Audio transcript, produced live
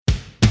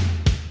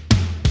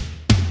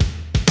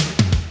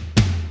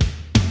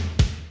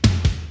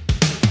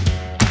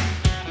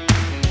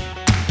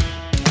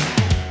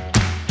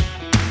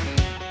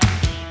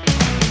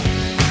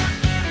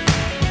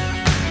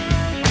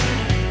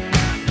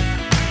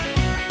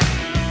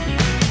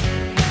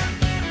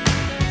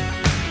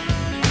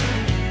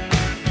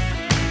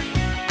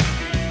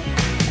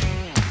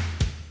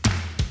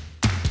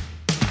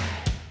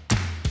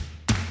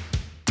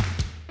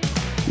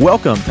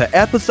Welcome to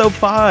episode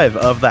 5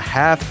 of the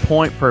Half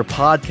Point Per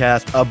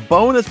Podcast, a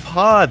bonus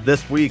pod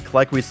this week.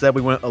 Like we said,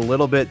 we went a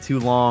little bit too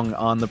long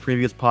on the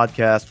previous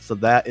podcast, so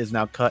that is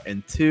now cut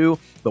in 2,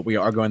 but we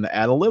are going to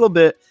add a little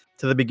bit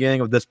to the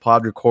beginning of this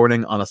pod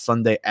recording on a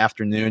Sunday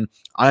afternoon.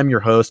 I'm your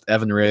host,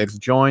 Evan Riggs,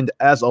 joined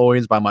as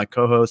always by my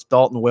co-host,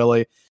 Dalton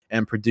Willie,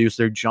 and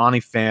producer,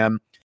 Johnny Pham.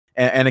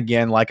 And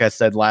again, like I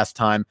said last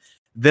time,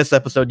 this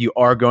episode you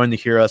are going to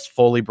hear us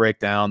fully break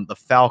down the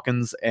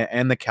Falcons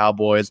and the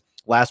Cowboys.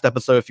 Last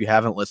episode, if you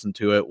haven't listened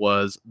to it,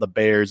 was the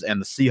Bears and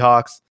the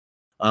Seahawks.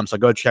 So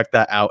go check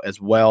that out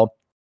as well.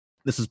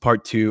 This is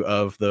part 2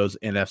 of those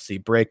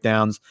NFC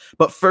breakdowns.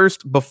 But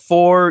first,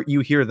 before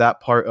you hear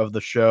that part of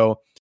the show,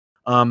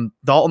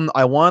 Dalton,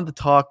 I wanted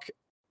to talk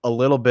a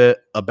little bit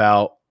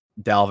about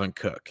Dalvin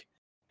Cook.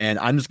 And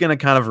I'm just going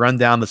to kind of run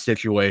down the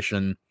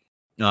situation,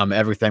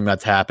 everything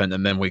that's happened,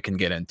 and then we can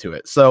get into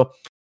it. So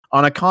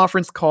on a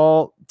conference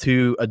call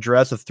to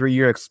address a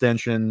 3-year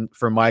extension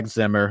for Mike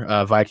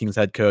Zimmer, Vikings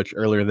head coach,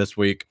 earlier this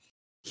week,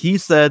 he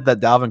said that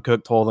Dalvin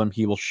Cook told him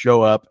he will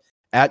show up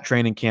at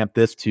training camp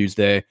this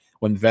Tuesday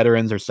when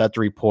veterans are set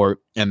to report,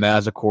 and that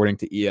is according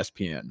to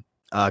ESPN.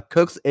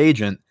 Cook's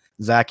agent,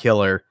 Zach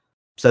Hiller,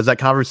 says that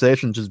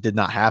conversation just did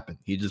not happen.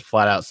 He just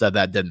flat out said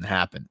that didn't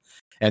happen.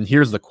 And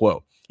here's the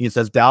quote. He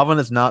says, Dalvin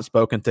has not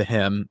spoken to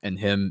him, and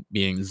him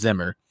being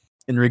Zimmer,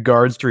 in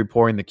regards to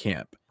reporting the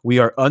camp. We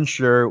are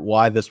unsure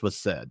why this was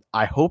said.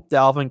 I hope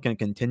Dalvin can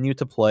continue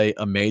to play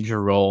a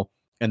major role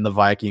in the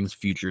Vikings'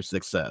 future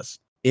success.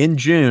 In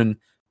June,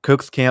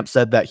 Cook's camp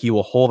said that he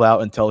will hold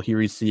out until he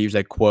receives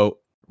a, quote,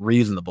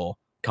 reasonable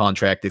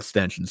contract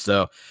extension.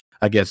 So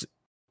I guess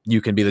you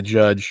can be the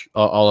judge,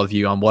 all of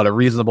you, on what a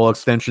reasonable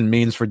extension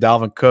means for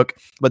Dalvin Cook.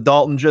 But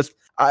Dalton,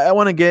 I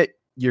want to get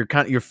your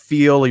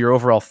feel, your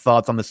overall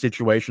thoughts on the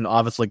situation.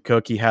 Obviously,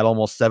 Cook, he had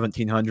almost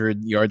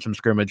 1,700 yards from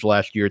scrimmage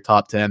last year,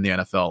 top 10 in the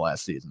NFL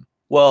last season.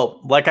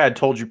 Well, like I had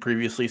told you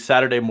previously,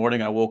 Saturday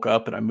morning I woke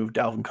up and I moved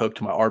Dalvin Cook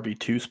to my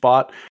RB2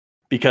 spot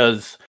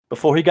because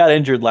before he got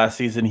injured last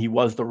season, he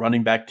was the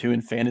running back 2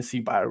 in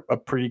fantasy by a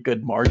pretty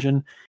good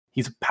margin.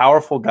 He's a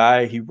powerful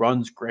guy. He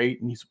runs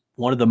great, and he's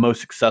one of the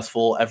most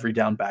successful every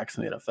down backs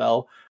in the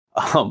NFL.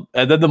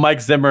 And then the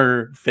Mike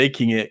Zimmer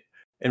faking it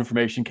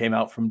information came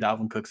out from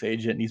Dalvin Cook's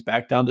agent, and he's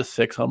back down to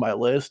 6 on my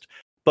list.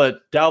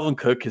 But Dalvin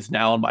Cook is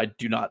now on my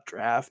do not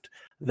draft.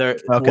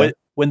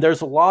 When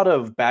there's a lot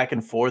of back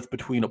and forth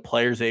between a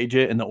player's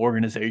agent and the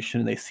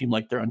organization, and they seem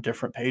like they're on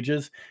different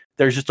pages,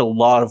 there's just a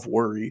lot of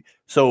worry.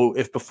 So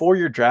if before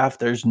your draft,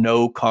 there's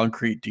no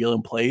concrete deal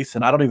in place,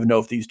 and I don't even know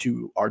if these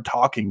two are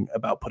talking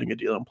about putting a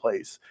deal in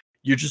place,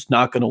 you're just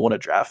not going to want to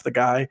draft the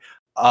guy.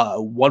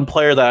 One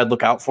player that I'd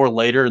look out for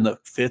later in the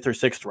 5th or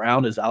 6th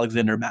round is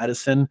Alexander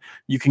Mattison.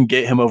 You can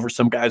get him over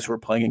some guys who are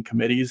playing in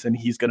committees, and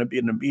he's going to be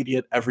an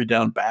immediate every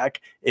down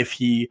back if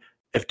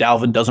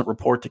Dalvin doesn't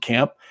report to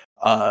camp.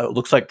 It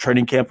looks like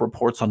training camp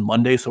reports on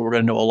Monday, so we're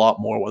going to know a lot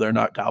more whether or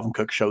not Dalvin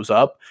Cook shows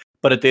up.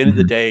 But at the end of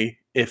the day,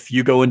 if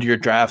you go into your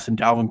drafts and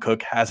Dalvin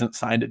Cook hasn't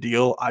signed a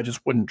deal, I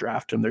just wouldn't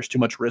draft him. There's too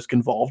much risk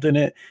involved in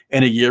it.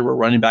 In a year where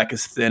running back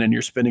is thin and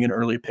you're spending an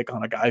early pick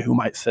on a guy who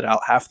might sit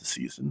out half the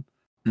season.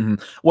 Mm-hmm.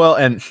 Well,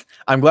 and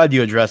I'm glad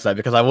you addressed that,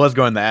 because I was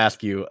going to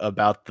ask you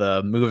about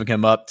the moving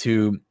him up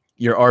to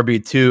your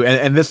RB2.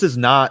 And this is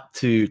not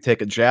to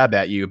take a jab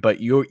at you, but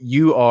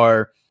you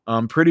are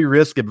pretty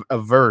risk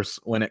averse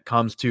when it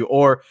comes to,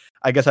 or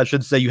I guess I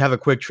should say, you have a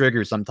quick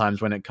trigger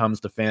sometimes when it comes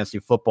to fantasy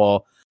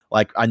football.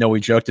 Like, I know we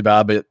joked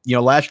about it,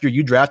 but last year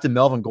you drafted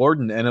Melvin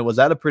Gordon and it was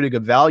at a pretty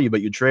good value,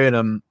 but you traded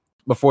him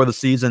before the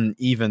season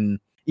even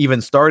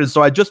started.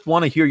 So I just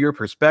want to hear your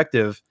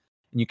perspective,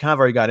 and you kind of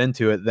already got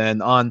into it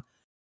then, on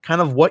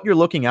kind of what you're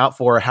looking out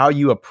for, how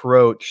you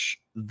approach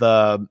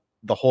the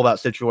holdout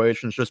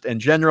situations just in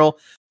general,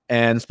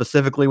 and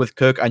specifically with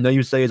Cook. I know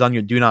you say he's on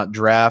your do not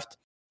draft.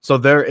 So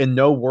they're in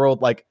no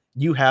world, like,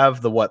 you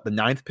have the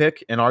 9th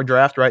pick in our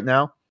draft right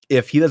now.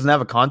 If he doesn't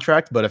have a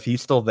contract, but if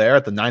he's still there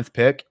at the 9th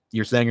pick,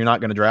 you're saying you're not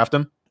going to draft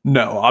him?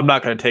 No, I'm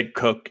not going to take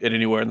Cook at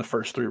anywhere in the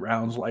first 3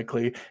 rounds,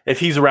 likely. If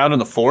he's around in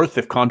the 4th,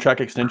 if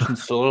contract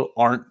extensions still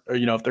aren't, or,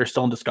 if they're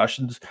still in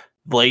discussions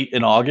late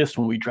in August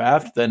when we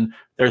draft, then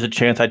there's a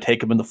chance I'd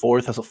take him in the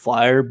 4th as a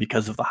flyer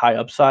because of the high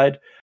upside.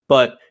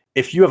 But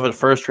if you have a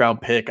first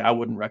round pick, I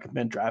wouldn't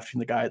recommend drafting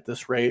the guy at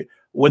this rate.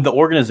 When the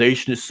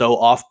organization is so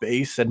off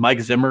base and Mike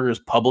Zimmer is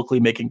publicly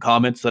making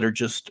comments that are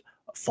just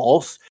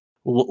false,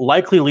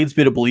 likely leads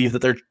me to believe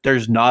that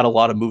there's not a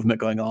lot of movement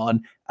going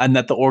on, and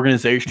that the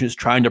organization is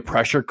trying to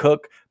pressure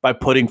Cook by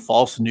putting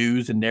false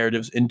news and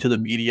narratives into the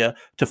media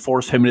to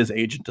force him and his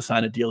agent to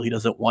sign a deal he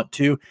doesn't want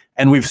to.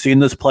 And we've seen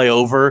this play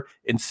over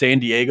in San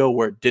Diego,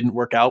 where it didn't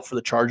work out for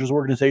the Chargers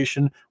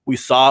organization. We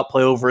saw it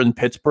play over in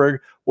Pittsburgh,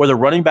 where the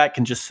running back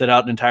can just sit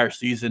out an entire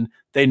season.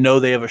 They know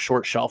they have a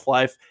short shelf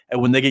life,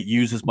 and when they get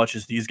used as much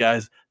as these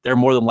guys, they're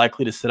more than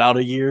likely to sit out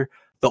a year.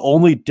 The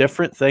only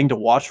different thing to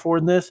watch for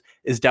in this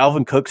is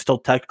Dalvin Cook still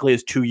technically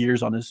has 2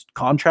 years on his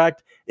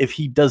contract, if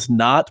he does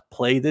not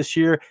play this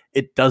year,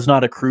 it does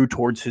not accrue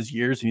towards his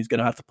years, and he's going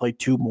to have to play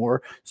 2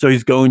 more. So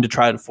he's going to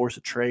try to force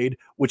a trade,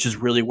 which is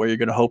really where you're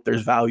going to hope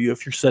there's value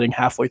if you're sitting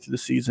halfway through the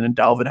season and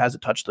Dalvin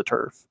hasn't touched the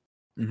turf.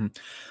 Mm-hmm.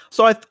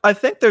 So I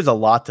think there's a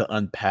lot to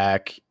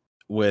unpack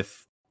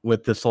with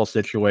this whole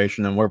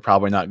situation, and we're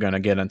probably not going to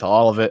get into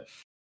all of it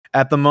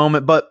at the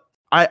moment. But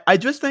I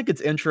just think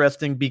it's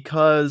interesting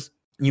because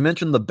you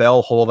mentioned the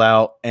Bell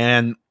holdout,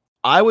 and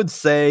I would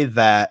say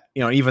that,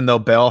 even though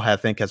Bell, I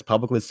think, has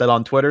publicly said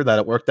on Twitter that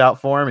it worked out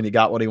for him and he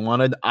got what he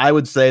wanted, I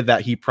would say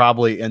that he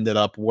probably ended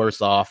up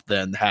worse off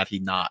than had he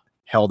not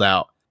held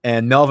out.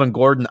 And Melvin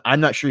Gordon,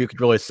 I'm not sure you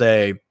could really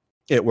say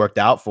it worked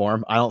out for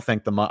him. I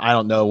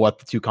don't know what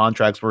the 2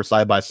 contracts were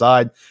side by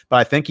side, but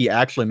I think he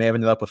actually may have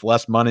ended up with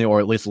less money, or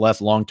at least less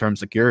long-term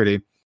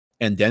security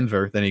in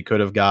Denver than he could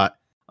have got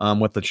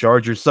with the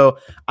Chargers. So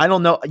I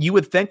don't know. You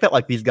would think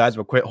that these guys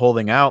would quit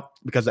holding out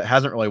because it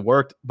hasn't really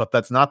worked, but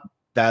that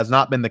has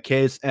not been the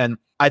case. And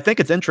I think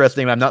it's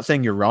interesting. I'm not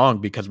saying you're wrong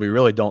because we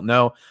really don't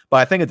know, but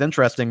I think it's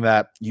interesting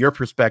that your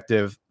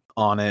perspective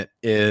on it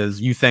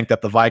is you think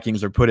that the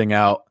Vikings are putting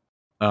out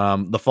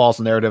the false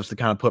narratives to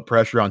kind of put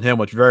pressure on him,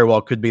 which very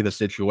well could be the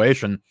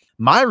situation.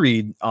 My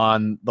read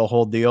on the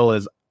whole deal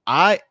is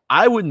I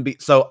wouldn't be.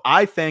 So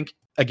I think,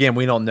 again,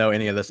 we don't know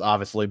any of this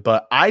obviously,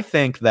 but I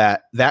think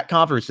that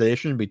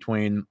conversation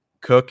between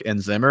Cook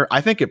and Zimmer,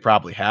 I think it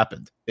probably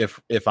happened.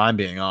 If I'm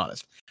being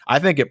honest, I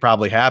think it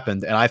probably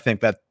happened. And I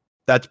think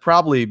that's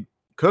probably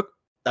Cook.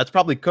 That's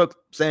probably Cook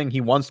saying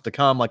he wants to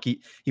come,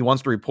 he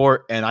wants to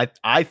report. And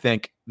I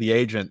think the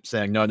agent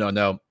saying,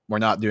 no, we're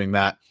not doing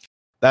that.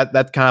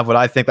 That's kind of what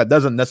I think. That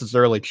doesn't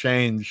necessarily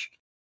change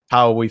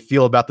how we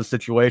feel about the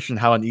situation,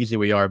 how uneasy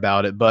we are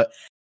about it. But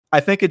I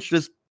think it's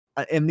just,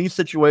 in these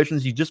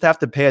situations, you just have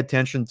to pay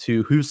attention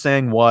to who's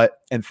saying what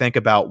and think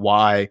about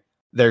why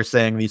they're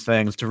saying these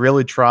things to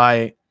really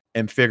try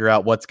and figure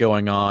out what's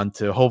going on,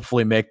 to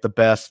hopefully make the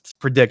best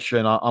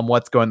prediction on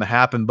what's going to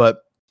happen. But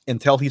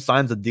until he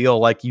signs a deal,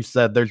 like you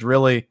said,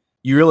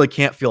 you really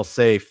can't feel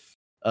safe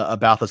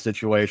about the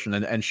situation.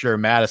 And sure,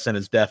 Madison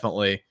is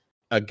definitely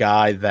a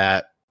guy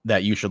that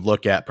you should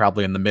look at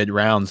probably in the mid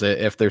rounds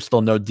if there's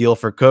still no deal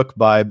for Cook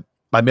by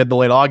mid to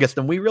late August.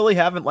 And we really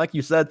haven't, like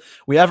you said,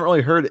 we haven't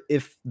really heard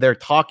if they're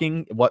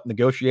talking, what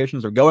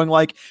negotiations are going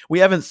like. We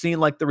haven't seen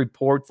the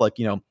reports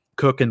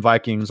Cook and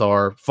Vikings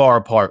are far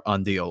apart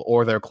on deal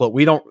or they're close.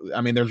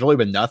 There's really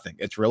been nothing.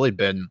 It's really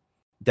been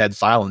dead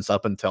silence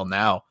up until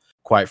now,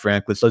 quite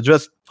frankly. So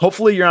just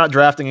hopefully you're not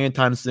drafting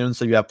anytime soon,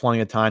 so you have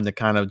plenty of time to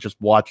kind of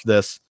just watch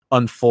this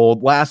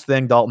unfold. Last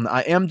thing, Dalton,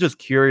 I am just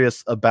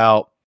curious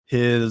about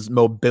his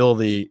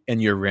mobility in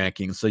your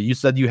rankings. So you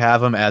said you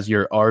have him as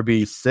your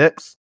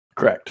RB6.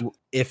 Correct.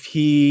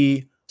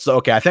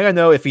 Okay, I think I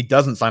know if he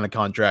doesn't sign a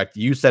contract,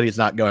 you said he's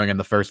not going in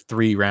the first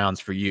 3 rounds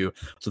for you.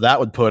 So that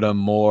would put him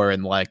more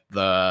in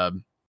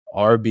the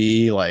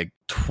RB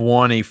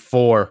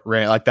 24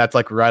 range. That's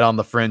right on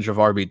the fringe of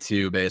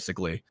RB2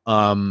 basically.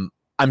 I'm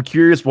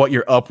curious what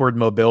your upward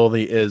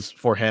mobility is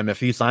for him.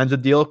 If he signs a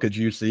deal, could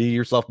you see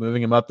yourself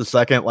moving him up to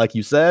second like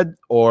you said,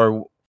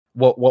 or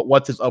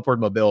what's his upward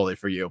mobility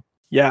for you?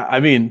 Yeah,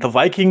 the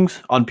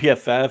Vikings on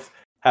PFF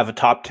have a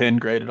top 10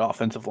 graded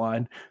offensive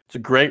line. It's a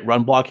great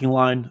run blocking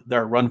line.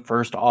 They're a run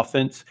first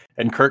offense,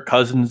 and Kirk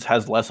Cousins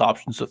has less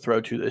options to throw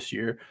to this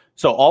year.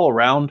 So all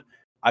around,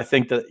 I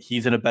think that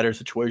he's in a better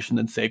situation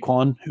than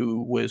Saquon,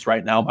 who was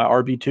right now my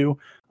RB2.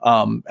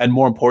 And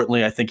more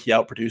importantly, I think he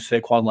outproduced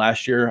Saquon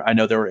last year. I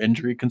know there were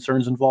injury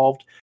concerns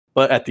involved,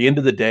 but at the end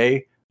of the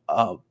day,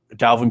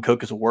 Dalvin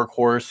Cook is a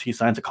workhorse. He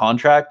signs a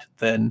contract,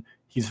 then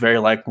he's very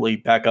likely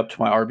back up to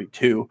my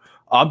RB2.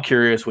 I'm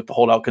curious with the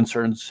holdout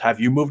concerns.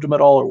 Have you moved him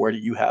at all, or where do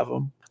you have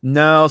him?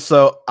 No,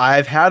 so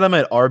I've had him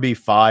at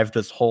RB5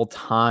 this whole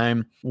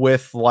time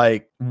with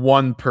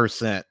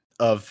 1%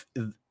 of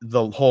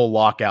the whole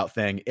lockout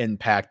thing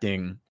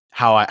impacting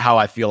how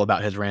I feel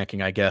about his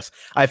ranking, I guess.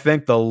 I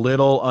think the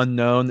little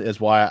unknown is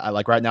why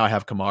I right now I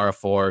have Kamara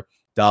 4,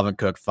 Dalvin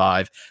Cook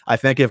 5. I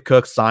think if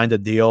Cook signed a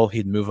deal,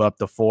 he'd move up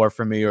to 4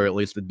 for me, or at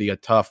least it'd be a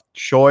tough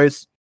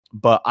choice.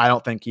 But I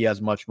don't think he has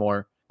much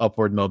more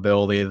upward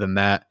mobility than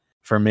that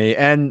for me.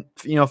 And,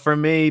 for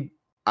me,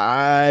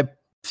 as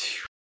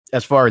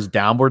far as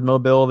downward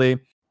mobility,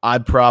 I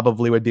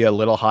probably would be a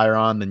little higher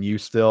on than you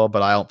still,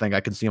 but I don't think I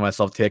could see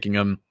myself taking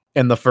him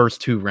in the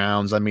first 2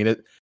 rounds.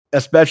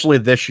 Especially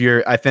this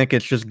year, I think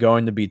it's just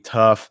going to be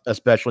tough,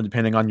 especially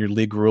depending on your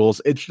league rules.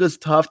 It's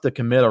just tough to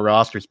commit a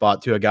roster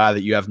spot to a guy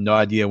that you have no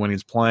idea when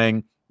he's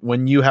playing,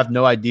 when you have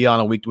no idea on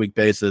a week-to-week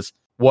basis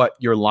what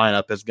your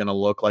lineup is going to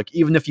look like.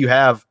 Even if you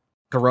have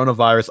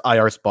coronavirus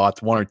IR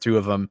spots, 1 or 2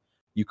 of them,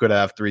 you could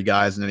have 3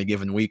 guys in any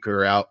given week who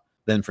are out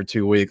then for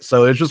 2 weeks.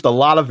 So there's just a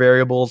lot of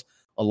variables,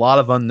 a lot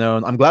of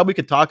unknown. I'm glad we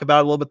could talk about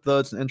it a little bit, though.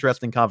 It's an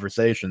interesting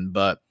conversation,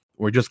 but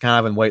we're just kind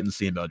of in wait and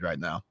see mode right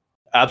now.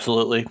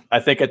 Absolutely. I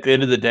think at the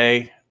end of the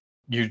day,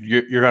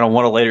 you're going to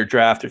want a later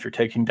draft if you're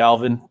taking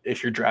Dalvin.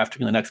 If you're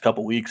drafting in the next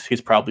couple weeks, he's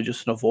probably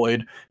just an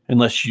avoid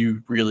unless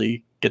you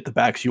really get the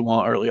backs you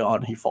want early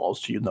on. He falls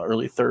to you in the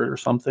early 3rd or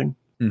something.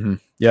 Mm-hmm.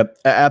 Yep,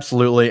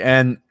 absolutely.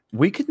 And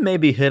we could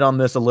maybe hit on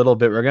this a little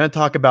bit. We're going to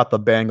talk about the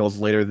Bengals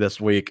later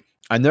this week.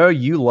 I know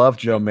you love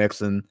Joe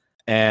Mixon,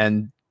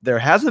 and there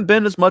hasn't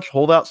been as much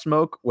holdout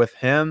smoke with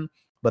him,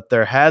 but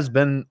there has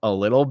been a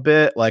little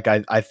bit. Like,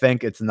 I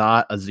think it's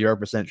not a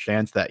 0%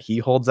 chance that he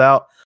holds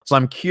out. So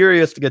I'm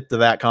curious to get to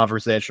that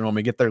conversation when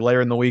we get there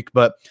later in the week,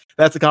 but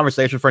that's a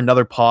conversation for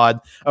another pod.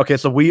 Okay,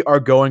 so we are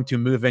going to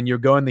move in. You're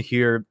going to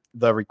hear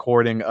the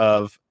recording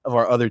of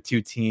our other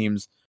two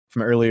teams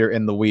from earlier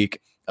in the week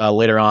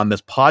later on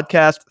this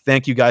podcast.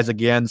 Thank you guys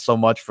again so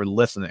much for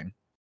listening.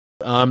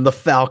 The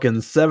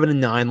Falcons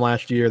 7-9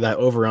 last year. That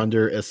over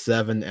under is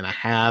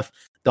 7.5.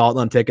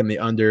 Dalton, I'm taking the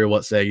under.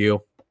 What say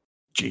you?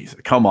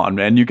 Jeez, come on,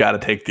 man! You got to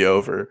take the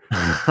over.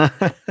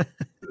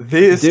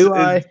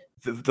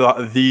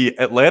 The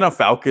Atlanta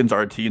Falcons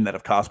are a team that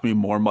have cost me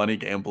more money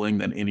gambling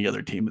than any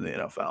other team in the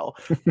NFL.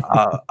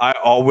 I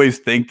always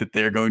think that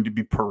they're going to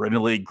be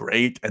perennially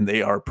great, and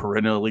they are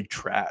perennially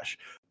trash.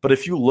 But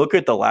if you look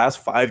at the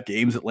last 5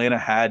 games Atlanta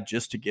had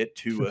just to get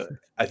to,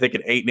 I think,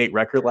 an 8-8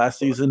 record last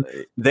season,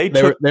 they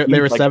were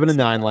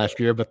 7-9 last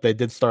year, but they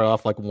did start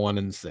off like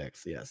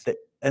 1-6. Yes,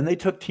 they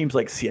took teams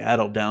like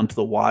Seattle down to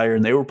the wire,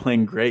 and they were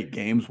playing great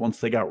games once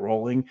they got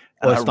rolling.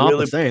 And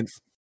the Saints.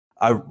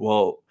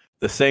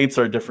 The Saints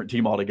are a different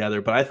team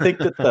altogether, but I think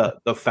that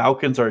the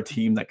Falcons are a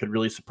team that could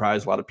really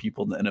surprise a lot of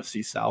people in the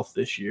NFC South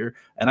this year.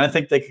 And I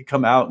think they could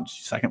come out in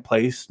second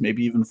place,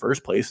 maybe even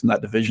first place in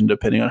that division,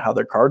 depending on how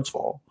their cards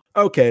fall.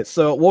 Okay,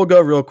 so we'll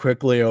go real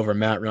quickly over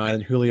Matt Ryan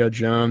and Julio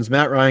Jones.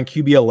 Matt Ryan,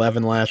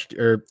 QB11 last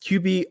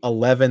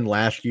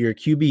year,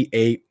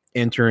 QB8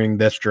 entering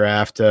this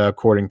draft,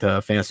 according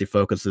to Fantasy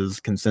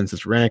Focus's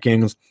consensus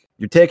rankings.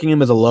 You're taking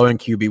him as a low-end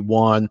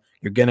QB1.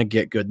 You're going to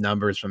get good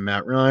numbers from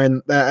Matt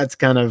Ryan. That's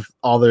kind of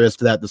all there is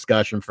to that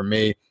discussion for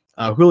me.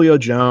 Julio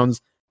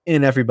Jones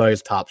in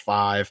everybody's top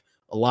 5.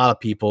 A lot of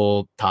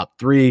people top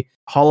 3.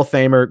 Hall of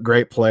Famer,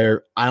 great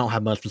player. I don't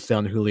have much to say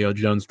on Julio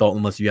Jones, Dalton,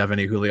 unless you have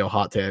any Julio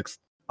hot takes.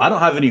 I don't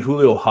have any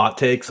Julio hot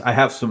takes. I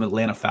have some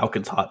Atlanta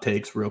Falcons hot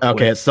takes real quick.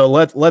 Okay, so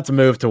let's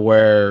move to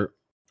where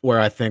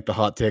I think the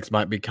hot takes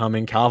might be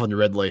coming. Calvin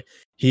Ridley.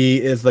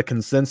 He is the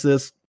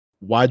consensus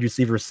wide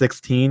receiver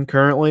 16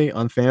 currently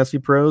on Fantasy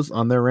Pros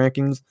on their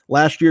rankings.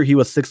 Last year, he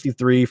was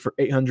 63 for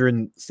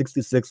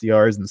 866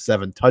 yards and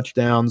 7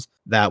 touchdowns.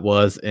 That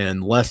was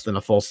in less than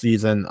a full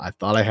season. I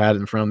thought I had it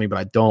in front of me, but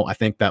I don't. I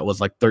think that was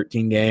like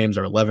 13 games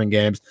or 11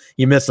 games.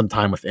 He missed some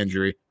time with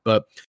injury,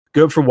 but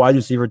good for wide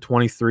receiver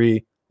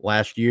 23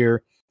 last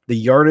year. The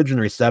yardage and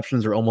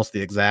receptions are almost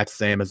the exact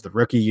same as the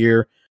rookie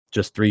year,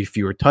 just 3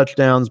 fewer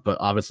touchdowns, but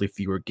obviously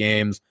fewer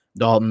games.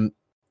 Dalton,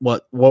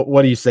 what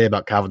do you say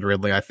about Calvin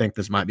Ridley? I think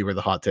this might be where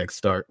the hot takes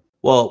start.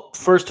 Well,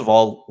 first of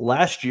all,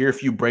 last year,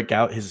 if you break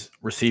out his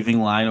receiving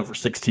line over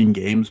 16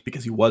 games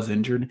because he was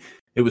injured,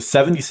 it was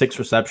 76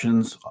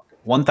 receptions,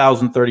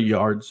 1,030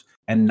 yards,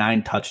 and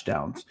 9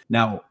 touchdowns.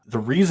 Now, the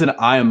reason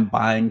I am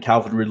buying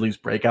Calvin Ridley's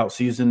breakout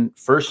season,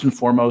 first and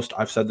foremost,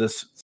 I've said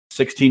this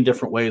 16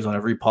 different ways on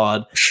every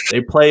pod.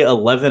 They play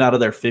 11 out of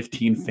their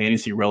 15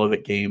 fantasy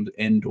relevant games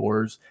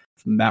indoors.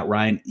 Matt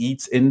Ryan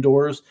eats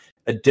indoors.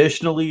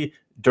 Additionally,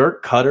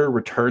 Dirk Cutter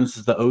returns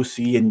as the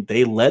OC, and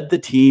they led the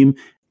team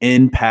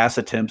in pass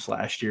attempts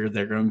last year.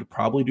 They're going to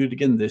probably do it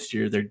again this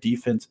year. Their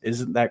defense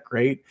isn't that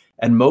great.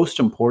 And most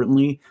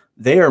importantly,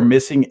 they are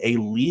missing a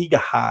league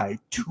high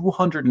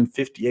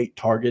 258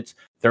 targets.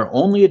 Their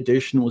only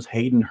addition was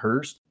Hayden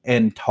Hurst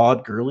and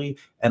Todd Gurley.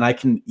 And I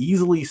can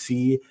easily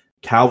see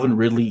Calvin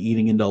Ridley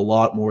eating into a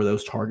lot more of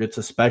those targets,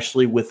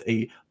 especially with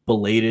a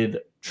belated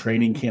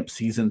training camp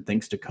season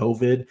thanks to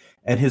COVID.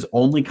 And his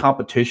only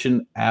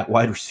competition at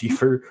wide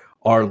receiver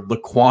are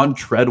Laquan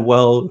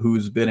Treadwell,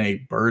 who's been a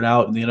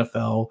burnout in the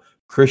NFL,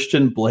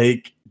 Christian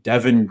Blake,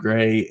 Devin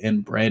Gray,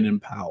 and Brandon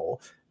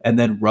Powell, and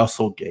then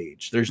Russell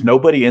Gage. There's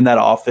nobody in that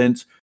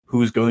offense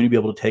who's going to be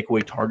able to take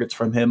away targets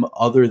from him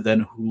other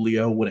than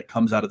Julio when it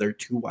comes out of their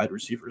 2 wide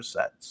receiver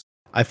sets.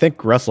 I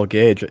think Russell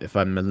Gage, if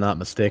I'm not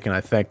mistaken,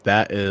 I think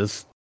that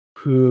is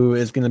who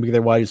is going to be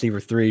their wide receiver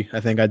 3. I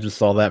think I just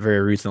saw that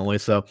very recently,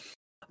 so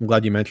I'm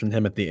glad you mentioned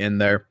him at the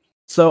end there.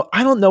 So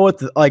I don't know what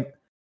to, like,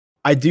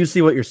 I do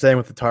see what you're saying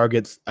with the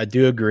targets. I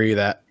do agree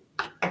that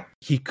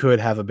he could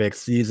have a big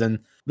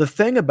season. The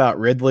thing about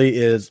Ridley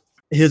is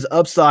his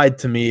upside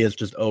to me is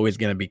just always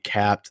going to be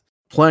capped.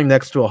 Playing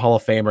next to a Hall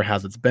of Famer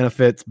has its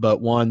benefits, but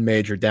one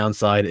major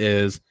downside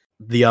is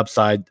the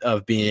upside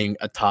of being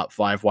a top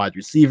 5 wide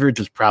receiver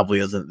just probably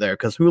isn't there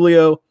because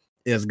Julio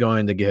is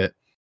going to get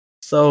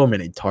so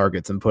many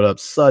targets and put up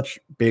such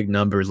big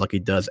numbers like he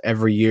does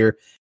every year.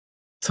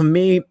 To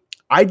me,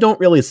 I don't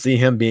really see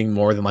him being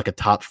more than like a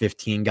top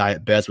 15 guy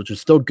at best, which is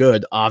still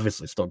good.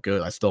 Obviously still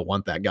good. I still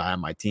want that guy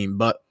on my team,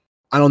 but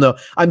I don't know.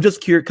 I'm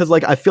just curious because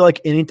like I feel like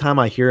anytime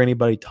I hear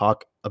anybody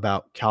talk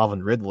about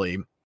Calvin Ridley,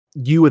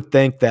 you would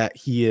think that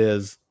he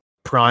is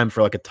prime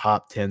for like a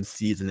top 10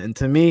 season. And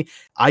to me,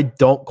 I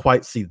don't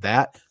quite see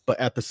that. But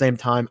at the same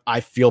time,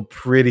 I feel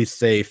pretty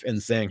safe in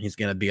saying he's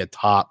going to be a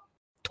top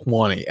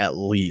 20 at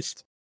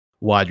least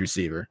wide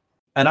receiver.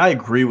 And I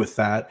agree with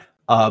that.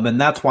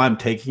 And that's why I'm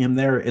taking him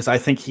there is I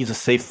think he's a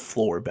safe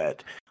floor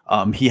bet.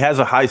 He has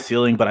a high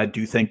ceiling, but I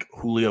do think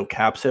Julio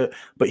caps it.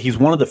 But he's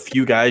one of the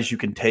few guys you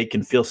can take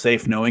and feel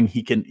safe knowing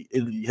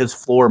his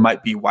floor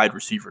might be wide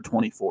receiver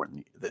 24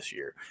 this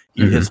year.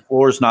 His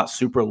floor is not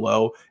super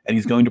low, and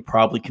he's going to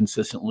probably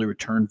consistently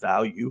return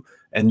value.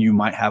 And you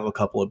might have a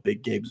couple of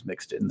big games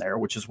mixed in there,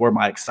 which is where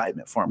my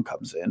excitement for him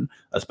comes in.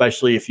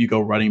 Especially if you go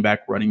running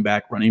back,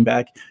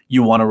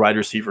 you want a wide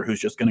receiver who's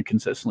just going to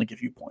consistently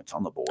give you points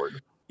on the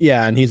board.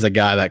 Yeah, and he's a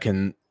guy that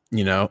can,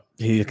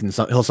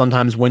 he'll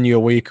sometimes win you a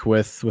week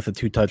with a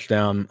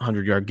 2-touchdown,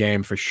 100-yard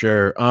game for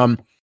sure.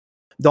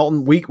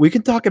 Dalton, we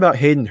can talk about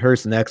Hayden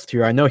Hurst next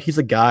here. I know he's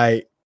a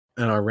guy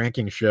in our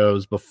ranking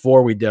shows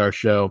before we did our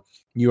show.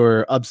 You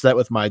were upset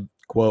with my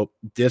quote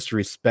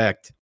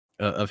disrespect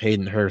of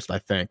Hayden Hurst, I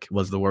think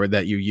was the word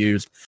that you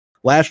used.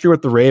 Last year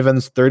with the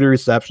Ravens, 30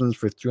 receptions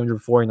for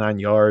 249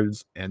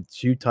 yards and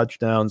 2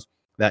 touchdowns.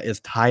 That is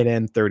tight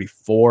end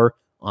 34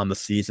 on the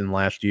season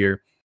last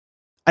year.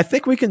 I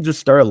think we can just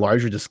start a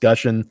larger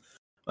discussion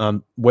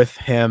with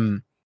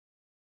him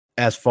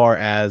as far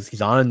as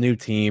he's on a new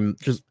team.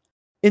 Just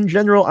in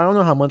general, I don't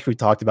know how much we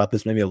talked about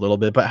this, maybe a little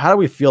bit, but how do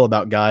we feel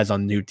about guys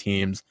on new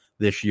teams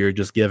this year,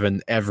 just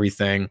given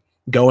everything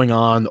going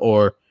on,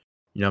 or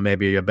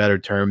maybe a better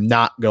term,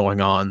 not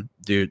going on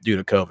due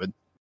to COVID?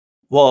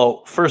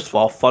 Well, first of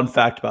all, fun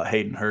fact about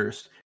Hayden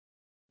Hurst.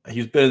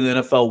 He's been in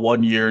the NFL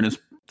 1 year and is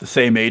the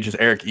same age as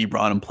Eric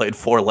Ebron and played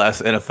 4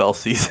 less NFL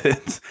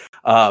seasons.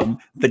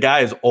 The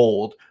guy is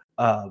old.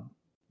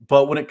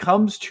 But when it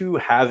comes to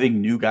having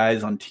new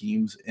guys on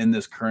teams in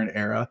this current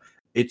era,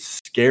 it's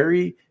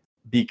scary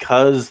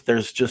because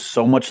there's just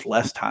so much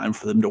less time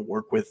for them to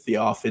work with the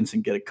offense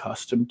and get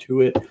accustomed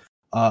to it.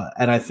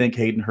 And I think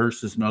Hayden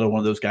Hurst is another one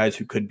of those guys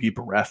who could be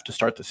bereft to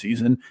start the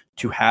season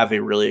to have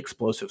a really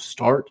explosive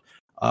start.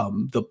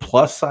 The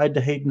plus side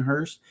to Hayden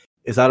Hurst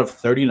is out of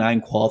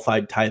 39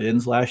 qualified tight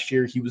ends last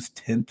year, he was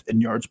 10th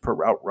in yards per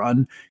route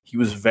run. He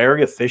was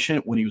very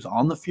efficient when he was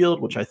on the field,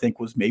 which I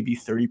think was maybe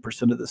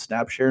 30% of the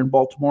snap share in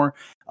Baltimore.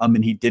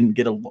 And he didn't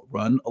get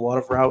run a lot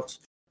of routes.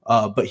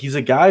 But he's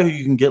a guy who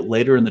you can get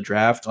later in the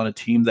draft on a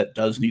team that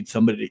does need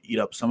somebody to eat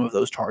up some of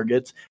those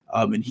targets.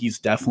 And he's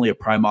definitely a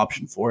prime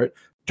option for it.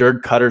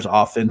 Dirk Cutter's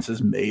offense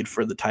is made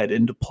for the tight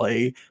end to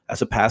play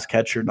as a pass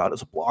catcher, not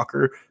as a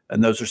blocker.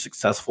 And those are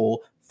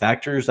successful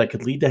factors that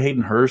could lead to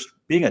Hayden Hurst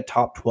being a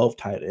top 12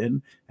 tight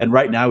end. And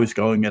right now he's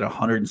going at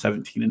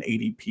 117 in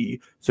ADP.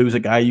 So he's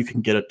a guy you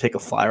can take a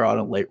flyer on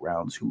in late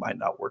rounds who might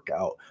not work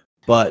out.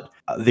 But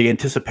the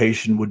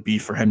anticipation would be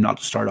for him not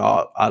to start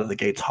out of the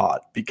gates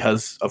hot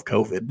because of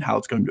COVID and how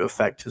it's going to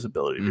affect his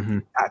ability to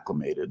be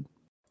acclimated.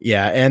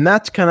 Yeah, and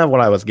that's kind of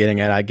what I was getting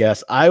at, I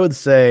guess. I would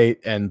say,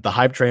 and the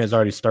hype train is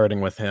already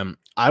starting with him,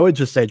 I would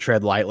just say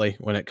tread lightly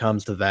when it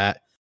comes to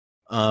that.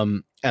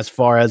 As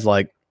far as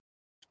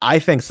I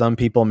think some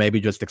people maybe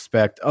just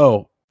expect,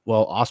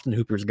 Austin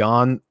Hooper's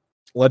gone.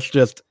 Let's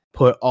just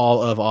put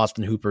all of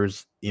Austin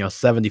Hooper's,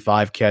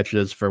 75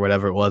 catches for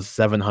whatever it was,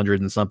 700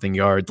 and something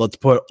yards. Let's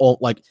put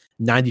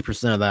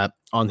 90% of that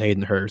on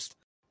Hayden Hurst.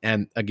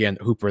 And again,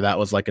 Hooper, that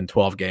was in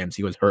 12 games.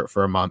 He was hurt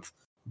for a month.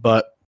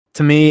 But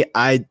to me,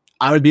 I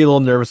would be a little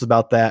nervous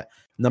about that.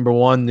 Number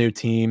one, new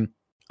team.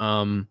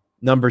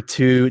 Number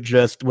two,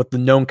 just with the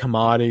known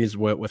commodities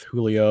with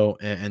Julio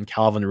and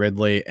Calvin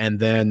Ridley. And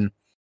then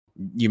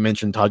you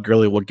mentioned Todd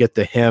Gurley. We'll get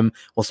to him.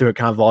 We'll see what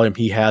kind of volume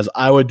he has.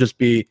 I would just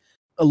be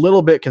a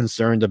little bit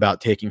concerned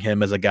about taking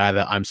him as a guy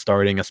that I'm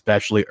starting,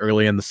 especially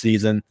early in the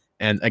season.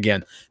 And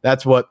again,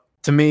 that's what,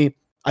 to me,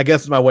 I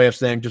guess is my way of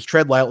saying just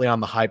tread lightly on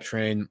the hype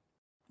train.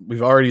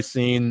 We've already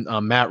seen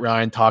Matt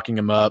Ryan talking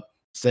him up,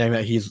 saying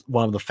that he's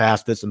one of the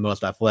fastest and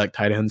most athletic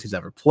tight ends he's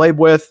ever played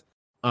with.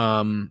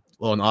 And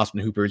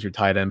Austin Hooper is your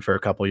tight end for a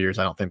couple of years.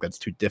 I don't think that's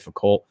too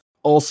difficult.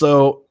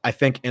 Also, I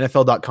think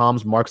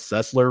NFL.com's Mark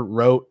Sessler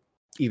wrote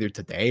either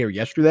today or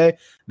yesterday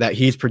that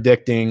he's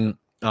predicting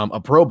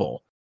a Pro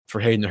Bowl for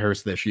Hayden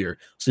Hurst this year.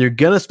 So you're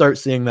going to start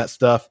seeing that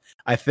stuff.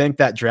 I think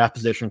that draft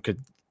position could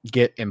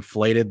get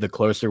inflated the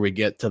closer we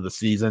get to the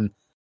season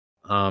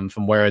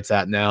from where it's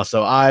at now.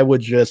 So I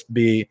would just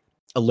be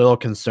a little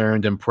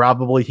concerned, and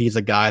probably he's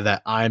a guy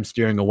that I'm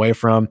steering away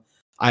from.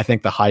 I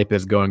think the hype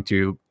is going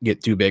to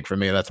get too big for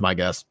me. That's my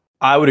guess.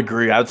 I would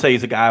agree. I would say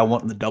he's a guy I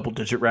want in the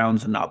double-digit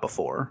rounds and not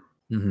before.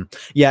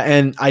 Yeah,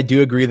 and I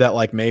do agree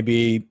that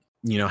maybe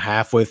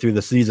halfway through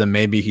the season,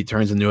 maybe he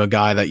turns into a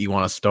guy that you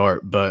want to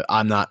start, but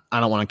I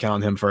don't want to count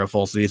on him for a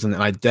full season,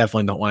 and I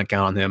definitely don't want to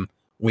count on him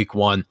week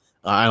one.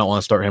 I don't want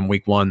to start him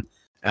week one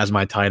as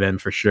my tight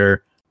end for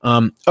sure.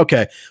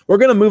 Okay, we're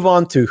going to move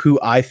on to who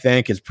I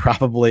think is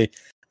probably,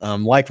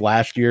 like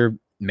last year,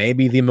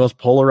 maybe the most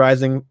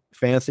polarizing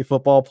fantasy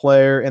football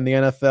player in the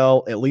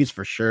NFL, at least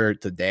for sure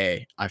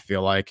today. I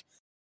feel like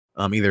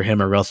either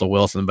him or Russell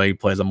Wilson, but he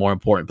plays a more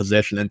important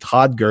position, and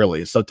Todd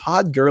Gurley. So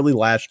Todd Gurley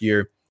last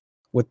year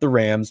with the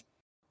Rams,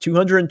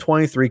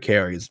 223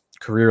 carries,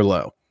 career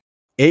low,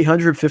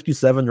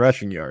 857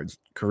 rushing yards,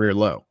 career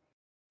low,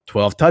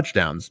 12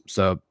 touchdowns.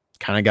 So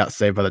kind of got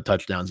saved by the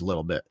touchdowns a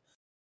little bit.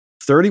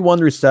 31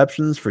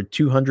 receptions for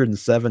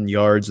 207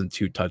 yards and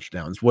 2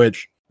 touchdowns,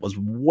 which was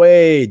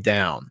way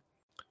down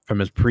from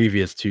his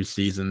previous 2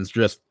 seasons,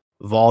 just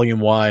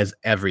volume-wise,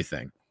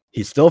 everything.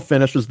 He still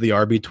finishes the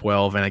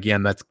RB12, and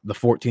again, that's the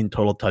 14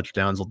 total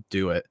touchdowns will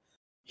do it.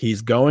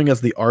 He's going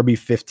as the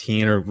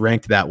RB15 or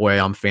ranked that way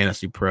on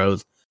Fantasy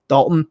Pros.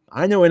 Dalton,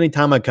 I know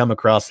anytime I come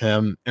across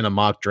him in a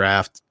mock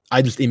draft,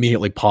 I just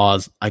immediately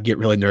pause. I get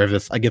really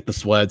nervous. I get the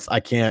sweats. I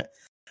don't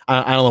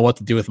know what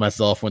to do with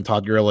myself when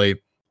Todd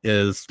Gurley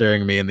is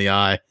staring me in the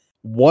eye.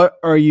 What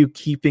are you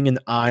keeping an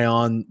eye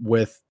on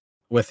with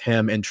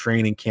him in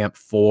training camp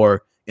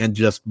for? And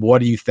just what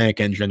do you think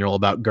in general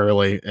about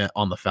Gurley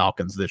on the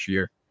Falcons this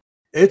year?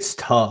 It's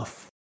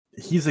tough.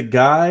 He's a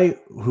guy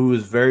who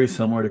is very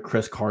similar to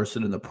Chris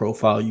Carson in the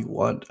profile you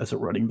want as a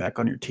running back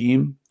on your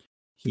team.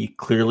 He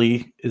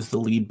clearly is the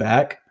lead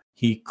back.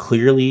 He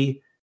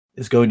clearly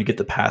is going to get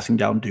the passing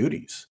down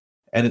duties.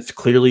 And it's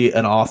clearly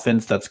an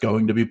offense that's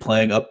going to be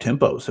playing up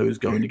tempo. So he's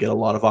going to get a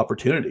lot of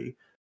opportunity.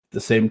 At the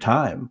same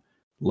time,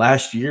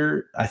 last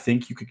year, I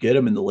think you could get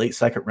him in the late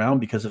second round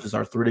because of his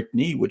arthritic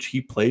knee, which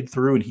he played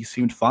through and he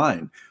seemed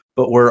fine.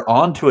 But we're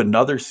on to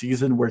another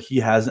season where he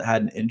hasn't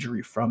had an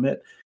injury from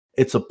it.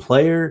 It's a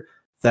player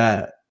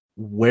that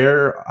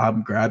where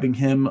I'm grabbing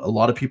him, a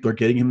lot of people are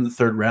getting him in the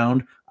third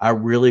round. I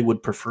really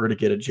would prefer to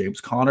get a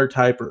James Conner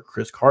type or a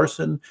Chris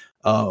Carson,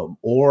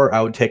 or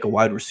I would take a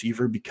wide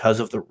receiver because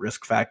of the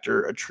risk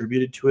factor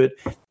attributed to it.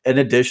 And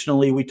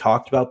additionally, we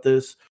talked about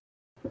this.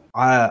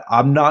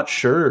 I'm not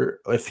sure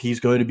if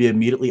he's going to be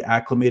immediately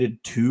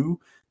acclimated to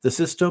the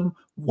system.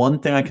 One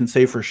thing I can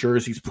say for sure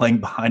is he's playing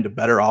behind a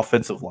better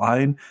offensive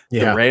line.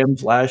 Yeah. The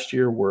Rams last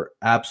year were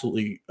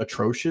absolutely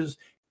atrocious.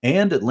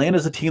 And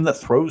Atlanta's a team that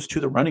throws to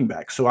the running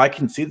back. So I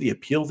can see the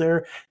appeal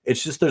there.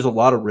 It's just there's a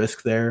lot of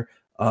risk there.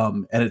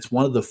 And it's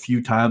one of the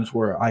few times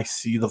where I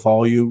see the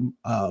volume,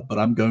 but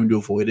I'm going to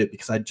avoid it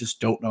because I just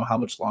don't know how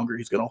much longer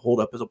he's going to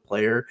hold up as a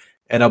player.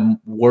 And I'm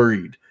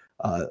worried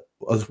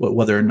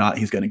whether or not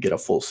he's going to get a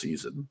full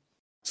season.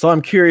 So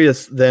I'm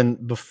curious then,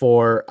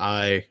 before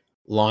I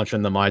launch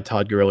into my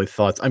Todd Gurley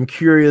thoughts, I'm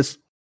curious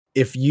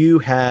if you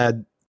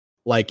had,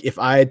 like, if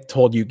I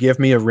told you, give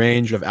me a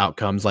range of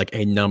outcomes, like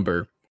a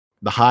number,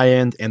 the high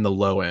end and the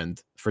low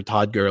end for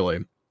Todd Gurley,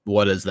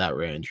 what is that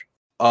range?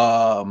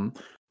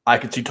 I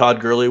could see Todd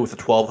Gurley with a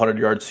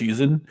 1,200-yard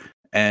season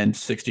and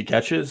 60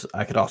 catches.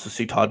 I could also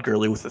see Todd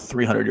Gurley with a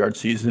 300-yard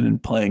season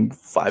and playing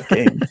 5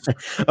 games.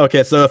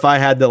 Okay, so if I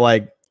had to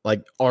like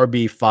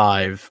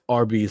RB5,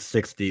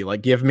 RB60,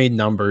 like give me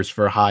numbers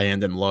for high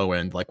end and low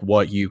end, like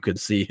what you could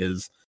see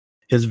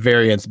his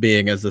variance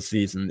being as the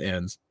season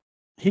ends.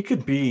 He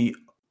could be,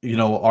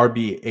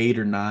 RB8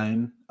 or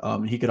 9.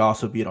 He could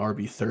also be an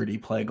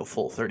RB30 playing a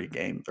full 30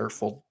 game or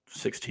full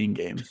 16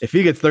 games. If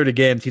he gets 30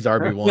 games, he's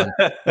RB1.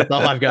 That's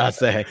all I've got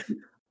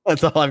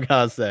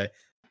to say.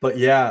 But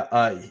yeah,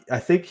 I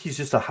think he's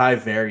just a high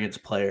variance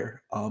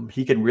player.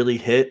 He can really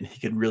hit and he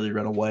can really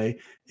run away.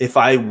 If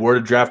I were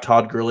to draft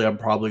Todd Gurley, I'm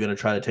probably going to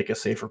try to take a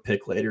safer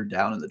pick later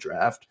down in the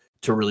draft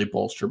to really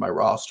bolster my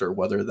roster,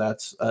 whether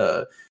that's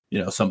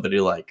somebody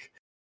like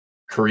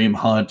Kareem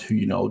Hunt, who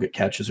will get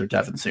catches, or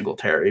Devin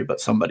Singletary, but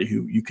somebody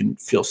who you can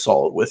feel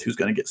solid with, who's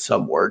going to get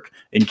some work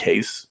in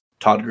case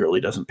Todd Gurley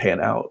doesn't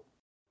pan out.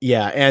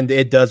 Yeah, and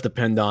it does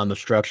depend on the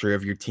structure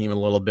of your team a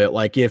little bit.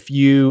 Like if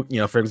you,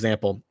 for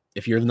example,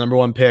 if you're the number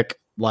 1 pick,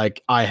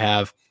 like I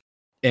have,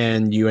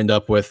 and you end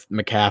up with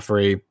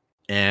McCaffrey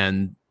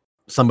and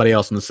somebody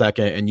else in the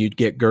second, and you'd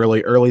get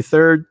Gurley early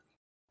third,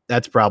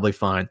 that's probably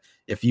fine.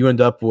 If you end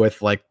up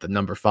with like the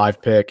number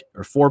 5 pick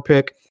or 4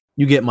 pick,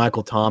 you get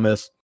Michael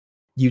Thomas.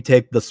 You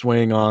take the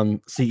swing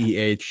on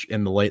CEH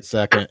in the late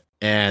second,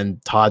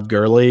 and Todd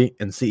Gurley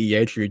and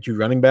CEH are your 2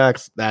 running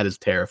backs. That is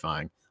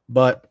terrifying.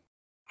 But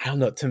I don't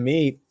know. To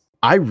me,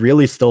 I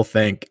really still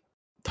think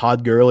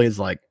Todd Gurley is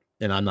like,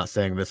 and I'm not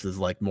saying this is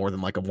like more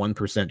than like a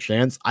 1%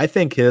 chance. I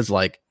think his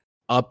like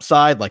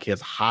upside, like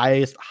his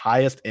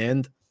highest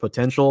end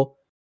potential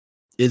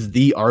is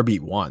the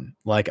RB1.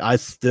 Like I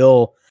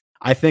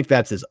think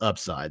that's his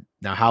upside.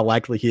 Now, how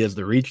likely he is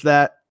to reach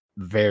that?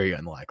 Very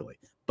unlikely.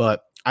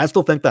 But I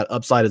still think that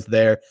upside is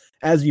there.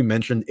 As you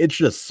mentioned, it's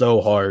just so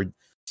hard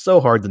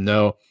to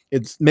know.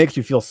 It makes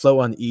you feel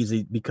so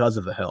uneasy because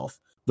of the health.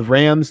 The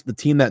Rams, the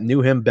team that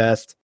knew him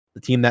best,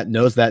 the team that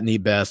knows that knee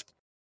best,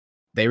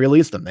 they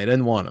released him. They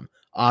didn't want him.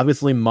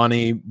 Obviously,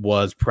 money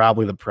was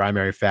probably the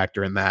primary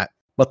factor in that.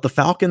 But the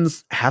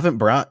Falcons haven't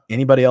brought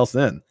anybody else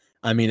in.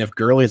 I mean, if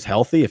Gurley is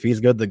healthy, if he's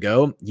good to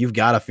go, you've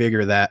got to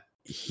figure that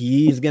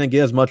he's going to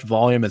get as much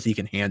volume as he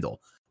can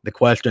handle. The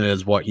question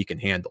is what he can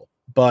handle.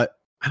 But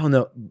I don't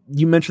know.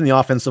 You mentioned the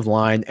offensive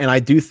line, and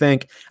I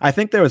think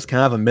there was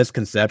kind of a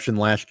misconception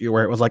last year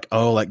where it was like,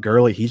 oh, like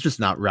Gurley, he's just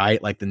not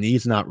right. Like the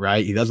knee's not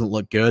right. He doesn't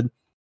look good.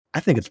 I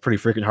think it's pretty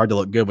freaking hard to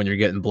look good when you're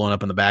getting blown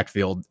up in the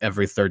backfield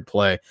every third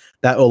play.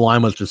 That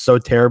O-line was just so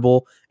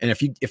terrible. And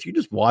if you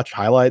just watch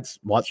highlights,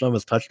 watch some of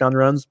his touchdown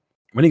runs,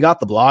 when he got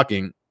the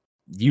blocking,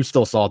 you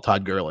still saw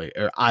Todd Gurley,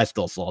 or I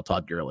still saw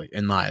Todd Gurley,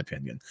 in my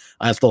opinion.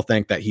 I still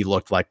think that he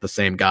looked like the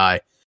same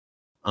guy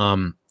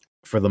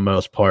for the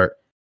most part,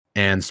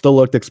 and still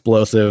looked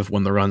explosive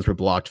when the runs were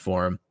blocked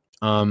for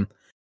him.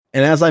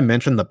 And as I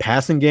mentioned, the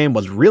passing game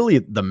was really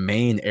the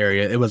main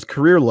area. It was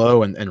career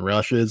low in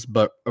rushes,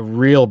 but a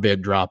real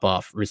big drop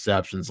off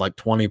receptions, like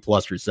 20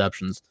 plus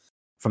receptions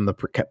from the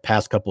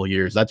past couple of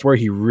years. That's where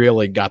he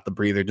really got the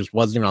breather. Just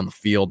wasn't even on the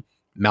field.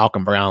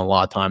 Malcolm Brown a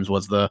lot of times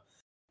was the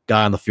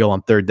guy on the field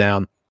on third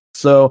down.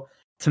 So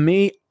to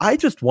me, I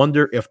just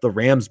wonder if the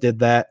Rams did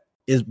that.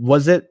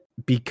 Was it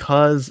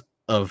because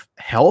of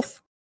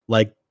health?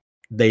 Like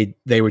they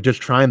were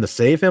just trying to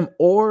save him,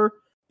 or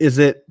is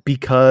it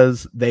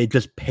because they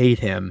just paid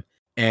him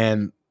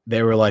and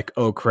they were like,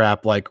 oh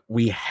crap, like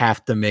we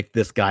have to make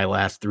this guy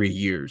last 3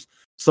 years?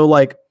 So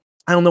like,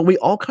 I don't know. We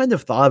all kind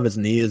of thought of his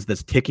knee as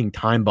this ticking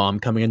time bomb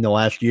coming into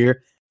last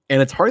year.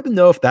 And it's hard to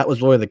know if that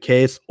was really the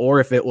case or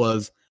if it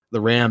was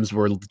the Rams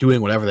were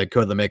doing whatever they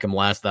could to make him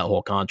last that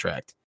whole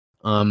contract.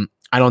 I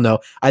don't know.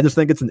 I just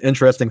think it's an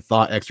interesting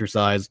thought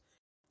exercise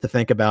to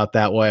think about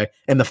that way.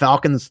 And the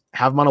Falcons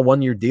have him on a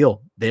 1-year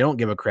deal. They don't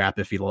give a crap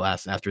if he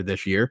lasts after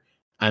this year.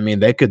 I mean,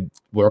 they could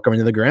work him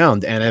into the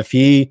ground. And if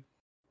he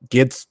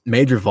gets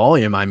major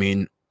volume, I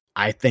mean,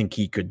 I think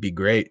he could be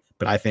great.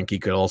 But I think he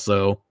could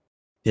also,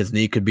 his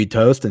knee could be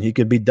toast and he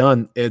could be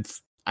done.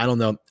 I don't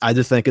know. I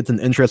just think it's an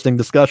interesting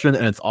discussion,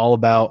 and it's all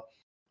about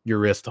your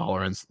risk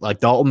tolerance. Like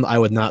Dalton, I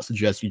would not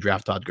suggest you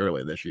draft Todd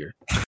Gurley this year.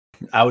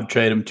 I would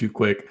trade him too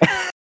quick.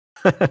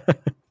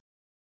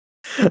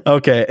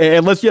 Okay,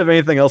 unless you have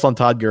anything else on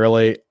Todd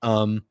Gurley,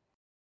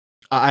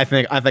 I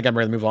think I'm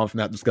ready to move on from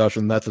that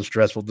discussion. That's a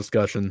stressful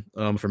discussion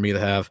for me to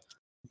have.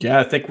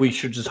 Yeah, I think we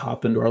should just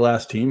hop into our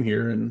last team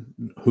here and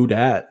who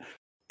dat.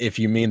 If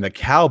you mean the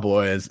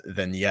Cowboys,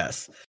 then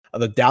yes.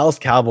 The Dallas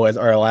Cowboys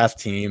are our last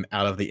team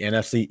out of the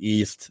NFC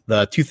East.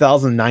 The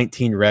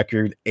 2019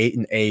 record,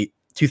 8-8.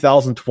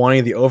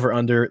 2020, the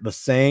over-under, the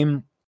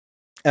same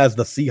as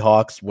the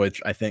Seahawks,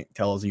 which I think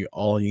tells you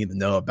all you need to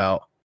know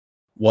about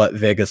what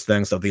Vegas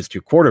thinks of these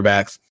two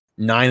quarterbacks.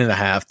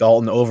 9.5.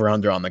 Dalton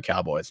over-under on the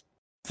Cowboys.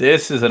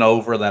 This is an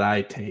over that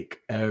I take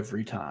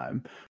every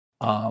time.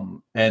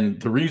 And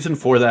the reason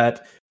for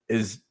that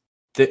is,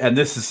 and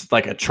this is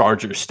like a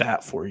Charger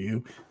stat for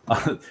you.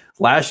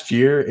 Last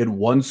year in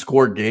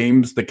 1-score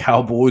games, the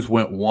Cowboys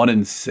went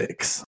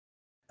 1-6,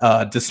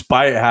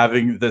 despite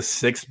having the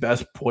 6th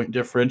best point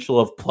differential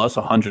of plus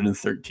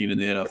 113 in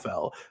the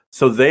NFL.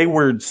 So they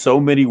were so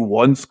many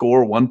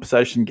 1-score,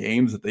 1-possession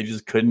games that they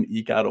just couldn't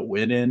eke out a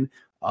win in,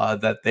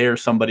 that they are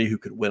somebody who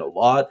could win a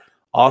lot.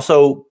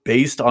 Also,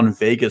 based on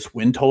Vegas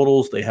win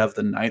totals, they have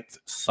the 9th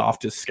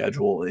softest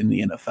schedule in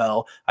the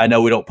NFL. I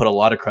know we don't put a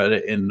lot of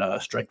credit in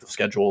strength of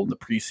schedule in the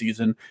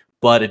preseason,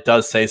 but it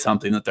does say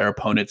something that their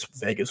opponents'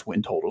 Vegas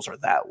win totals are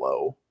that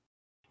low.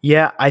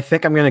 Yeah, I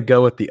think I'm going to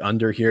go with the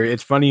under here.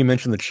 It's funny you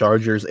mentioned the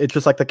Chargers. It's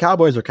just like the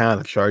Cowboys are kind of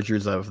the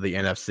Chargers of the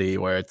NFC,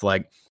 where it's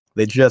like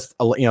they just,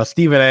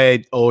 Stephen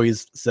A.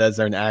 always says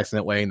they're an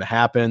accident waiting to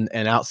happen.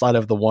 And outside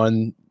of the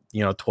one,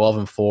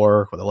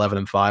 12-4 with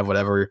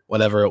 11-5,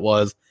 whatever it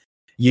was,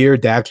 year,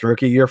 Dak's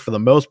rookie year, for the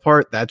most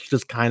part, that's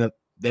just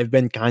they've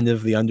been kind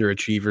of the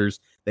underachievers.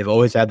 They've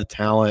always had the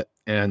talent.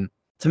 And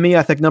to me,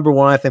 I think number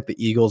one, I think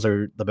the Eagles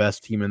are the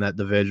best team in that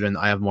division.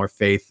 I have more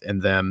faith in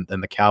them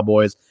than the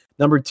Cowboys.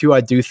 Number two, I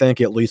do think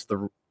at least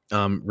the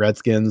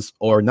Redskins,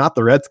 or not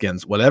the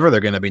Redskins, whatever they're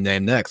going to be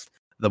named next,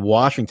 the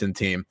Washington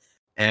team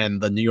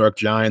and the New York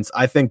Giants,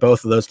 I think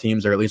both of those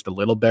teams are at least a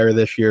little better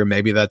this year.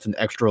 Maybe that's an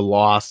extra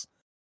loss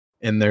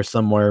in there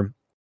somewhere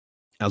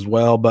as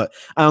well. But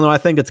I don't know. I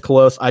think it's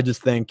close. I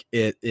just think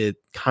it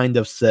kind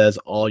of says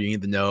all you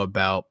need to know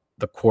about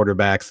the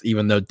quarterbacks,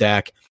 even though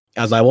Dak,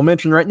 as I will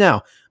mention right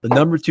now, the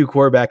number 2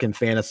 quarterback in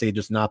fantasy,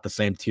 just not the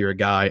same tier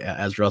guy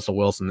as Russell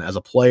Wilson as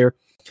a player.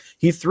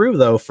 He threw,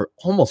 though, for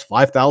almost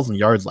 5,000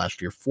 yards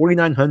last year,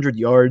 4,900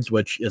 yards,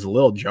 which is a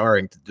little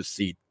jarring to just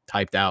see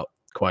typed out,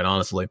 quite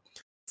honestly.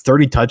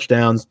 30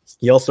 touchdowns.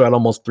 He also had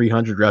almost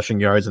 300 rushing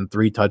yards and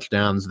 3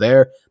 touchdowns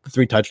there. The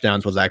 3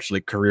 touchdowns was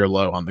actually career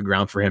low on the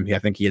ground for him. I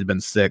think he had been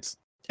 6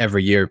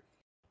 every year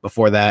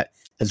before that.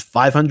 His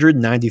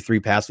 593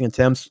 passing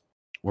attempts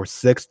were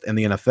 6th in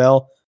the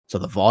NFL, so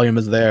the volume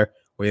is there.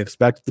 We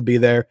expect it to be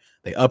there.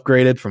 They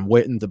upgraded from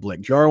Witten to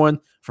Blake Jarwin,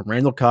 from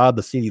Randall Cobb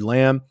to CeeDee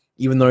Lamb.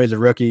 Even though he's a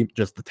rookie,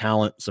 just the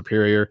talent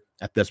superior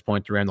at this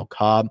point to Randall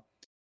Cobb.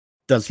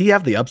 Does he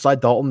have the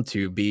upside, Dalton,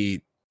 to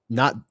be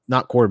not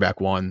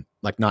quarterback one,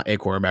 like not a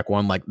quarterback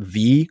one, like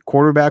the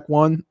quarterback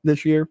one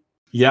this year?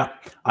 Yeah,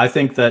 I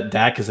think that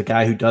Dak is a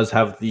guy who does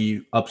have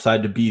the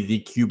upside to be the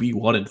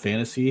QB1 in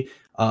fantasy.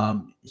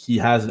 He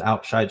has an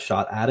outside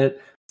shot at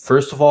it.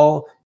 First of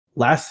all,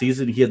 last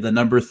season, he had the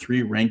number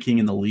 3 ranking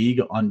in the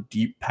league on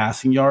deep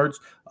passing yards.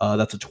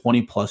 That's a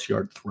 20-plus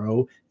yard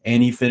throw.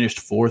 And he finished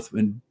 4th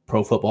in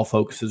Pro Football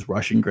Focus's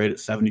rushing grade at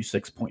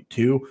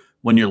 76.2.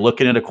 When you're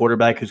looking at a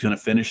quarterback who's going to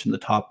finish in the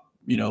top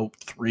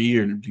 3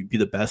 or be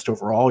the best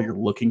overall, you're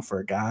looking for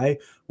a guy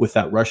with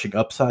that rushing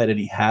upside, and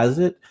he has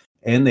it.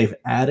 And they've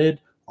added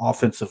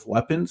offensive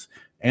weapons.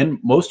 And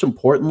most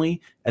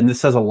importantly, and this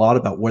says a lot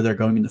about where they're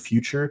going in the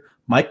future,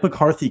 Mike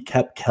McCarthy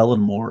kept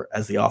Kellen Moore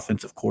as the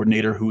offensive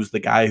coordinator, who was the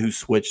guy who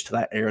switched to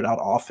that aired out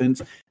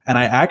offense. And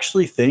I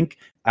actually think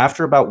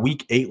after about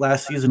week 8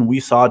 last season, we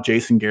saw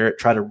Jason Garrett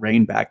try to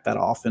rein back that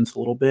offense a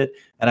little bit.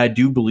 And I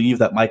do believe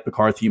that Mike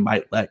McCarthy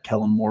might let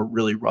Kellen Moore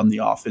really run the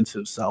offense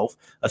himself,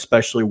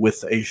 especially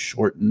with a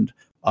shortened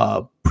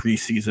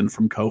preseason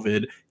from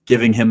COVID,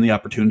 giving him the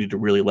opportunity to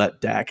really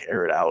let Dak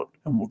air it out.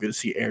 And we're going to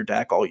see air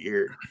Dak all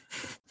year.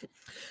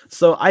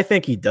 So I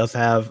think he does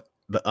have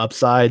the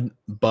upside,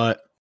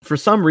 but for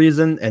some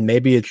reason, and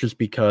maybe it's just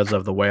because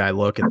of the way I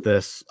look at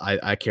this,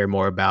 I care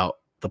more about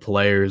the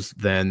players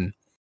than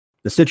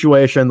the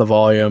situation, the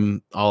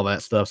volume, all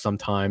that stuff.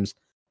 Sometimes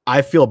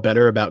I feel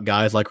better about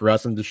guys like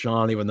Russ and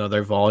Deshaun, even though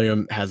their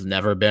volume has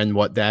never been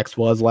what Dak's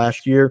was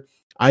last year.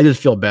 I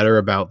just feel better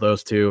about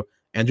those two.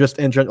 And just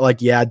in general,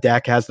 like, yeah,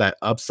 Dak has that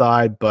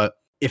upside, but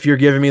if you're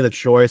giving me the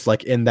choice,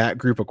 like in that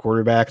group of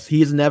quarterbacks,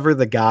 he's never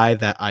the guy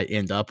that I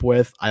end up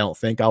with. I don't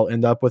think I'll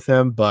end up with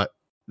him, but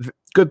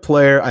good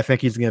player. I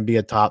think he's going to be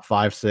a top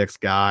 5-6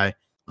 guy.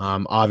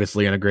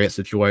 Obviously in a great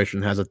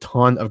situation, has a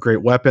ton of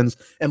great weapons.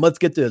 And let's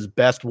get to his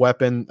best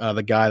weapon,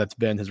 the guy that's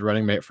been his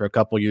running mate for a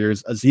couple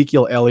years,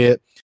 Ezekiel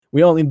Elliott.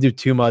 We don't need to do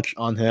too much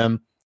on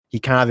him. He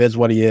kind of is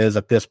what he is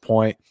at this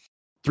point.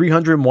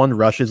 301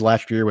 rushes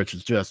last year, which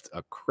is just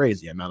a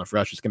crazy amount of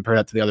rushes. Compare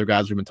that to the other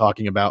guys we've been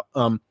talking about.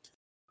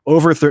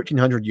 Over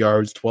 1,300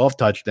 yards, 12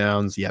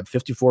 touchdowns. He had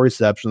 54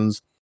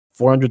 receptions,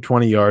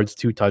 420 yards,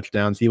 2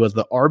 touchdowns. He was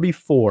the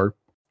RB4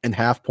 in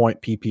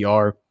half-point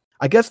PPR.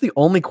 I guess the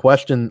only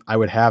question I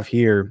would have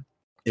here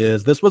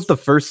is this was the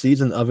first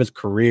season of his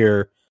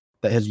career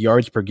that his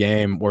yards per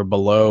game were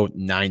below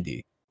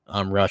 90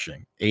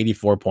 rushing,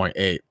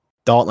 84.8.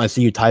 Dalton, I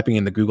see you typing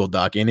in the Google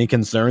Doc. Any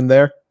concern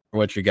there? Or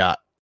what you got?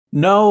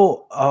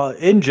 No,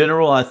 in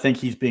general, I think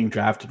he's being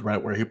drafted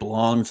right where he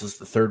belongs as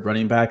the 3rd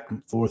running back,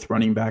 4th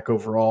running back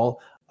overall.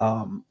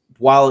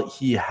 While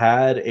he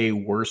had a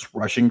worse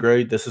rushing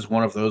grade, this is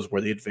one of those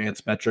where the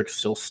advanced metrics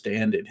still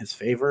stand in his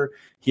favor.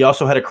 He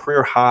also had a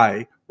career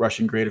high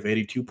rushing grade of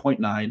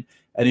 82.9,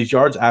 and his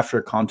yards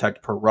after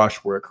contact per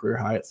rush were a career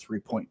high at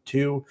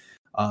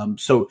 3.2.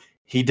 So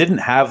he didn't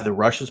have the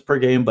rushes per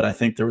game, but I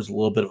think there was a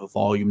little bit of a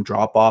volume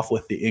drop off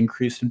with the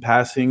increase in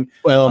passing.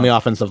 Well, and the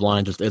offensive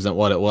line just isn't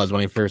what it was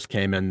when he first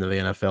came into the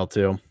NFL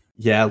too.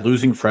 Yeah,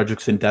 losing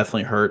Fredrickson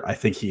definitely hurt. I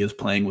think he is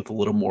playing with a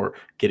little more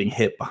getting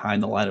hit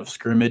behind the line of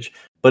scrimmage.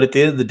 But at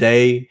the end of the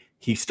day,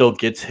 he still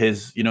gets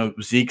his,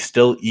 Zeke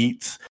still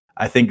eats.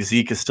 I think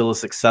Zeke is still a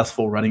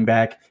successful running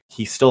back.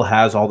 He still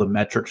has all the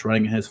metrics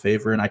running in his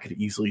favor, and I could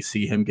easily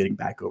see him getting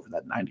back over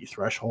that 90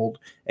 threshold.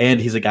 And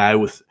he's a guy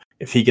with,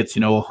 if he gets,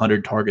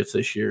 100 targets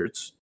this year, it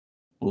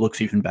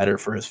looks even better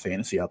for his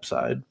fantasy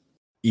upside.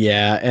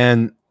 Yeah,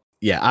 and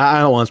I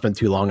don't want to spend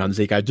too long on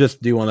Zeke. I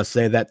just do want to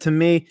say that to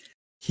me,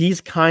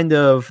 he's kind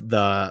of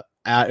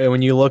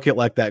when you look at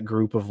like that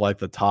group of like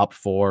the top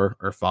 4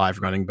 or 5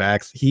 running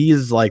backs,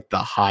 he's like the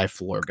high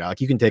floor guy.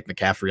 Like you can take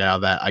McCaffrey out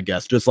of that, I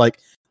guess. Just like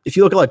if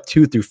you look at like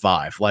 2 through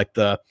 5, like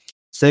the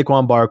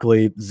Saquon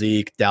Barkley,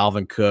 Zeke,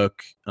 Dalvin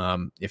Cook,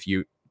 if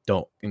you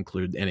don't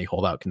include any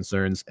holdout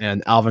concerns,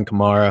 and Alvin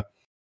Kamara.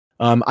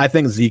 I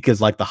think Zeke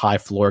is like the high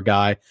floor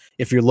guy.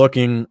 If you're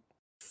looking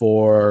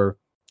for,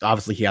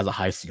 obviously he has a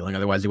high ceiling,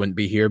 otherwise he wouldn't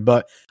be here.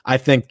 But I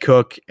think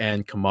Cook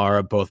and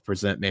Kamara both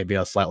present maybe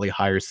a slightly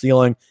higher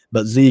ceiling.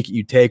 But Zeke,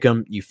 you take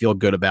him, you feel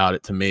good about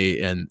it to me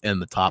in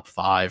the top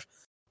 5.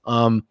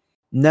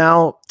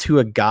 Now to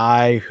a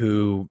guy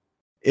who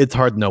it's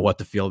hard to know what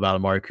to feel about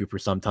Amari Cooper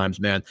sometimes,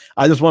 man.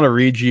 I just want to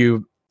read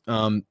you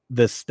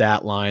this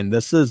stat line.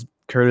 This is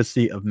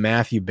courtesy of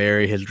Matthew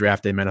Berry, his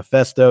draft day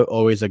manifesto.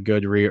 Always a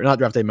good read. Not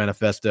draft day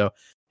manifesto.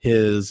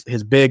 His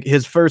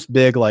first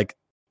big, like,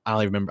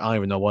 I don't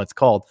even know what it's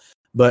called,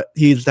 but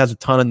he just has a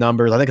ton of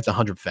numbers. I think it's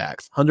 100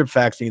 facts. 100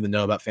 facts you need to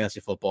know about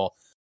fantasy football.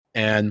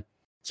 And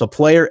so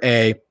player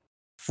A,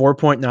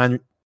 4.9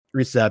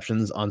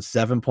 receptions on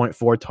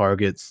 7.4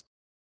 targets,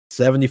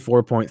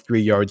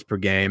 74.3 yards per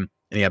game,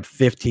 and he had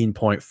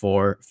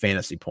 15.4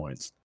 fantasy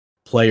points.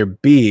 Player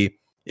B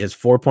is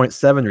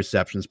 4.7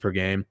 receptions per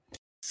game,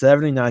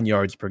 79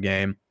 yards per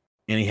game,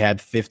 and he had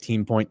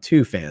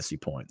 15.2 fantasy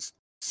points.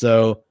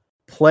 So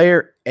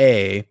player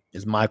A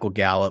is Michael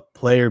Gallup.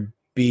 Player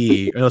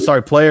A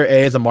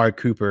is Amari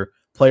Cooper.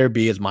 Player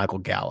B is Michael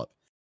Gallup.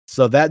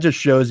 So that just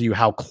shows you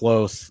how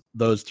close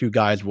those two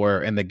guys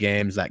were in the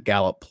games that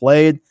Gallup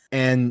played.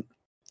 And,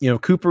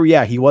 Cooper,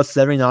 he was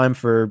 79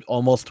 for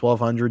almost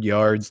 1,200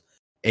 yards,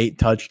 8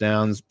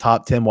 touchdowns,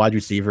 top 10 wide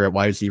receiver at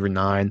wide receiver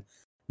 9.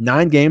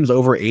 9 games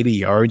over 80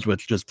 yards,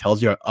 which just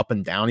tells you how up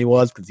and down he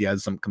was because he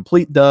had some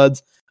complete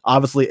duds.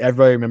 Obviously,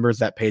 everybody remembers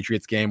that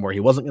Patriots game where he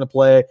wasn't going to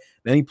play.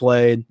 Then he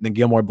played. Then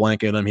Gilmore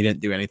blanketed him. He didn't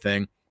do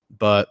anything.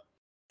 But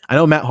I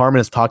know Matt Harmon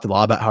has talked a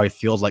lot about how he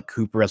feels like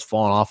Cooper has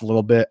fallen off a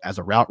little bit as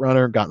a route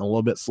runner, gotten a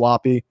little bit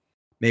sloppy,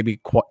 maybe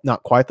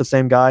not quite the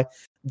same guy.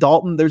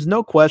 Dalton, there's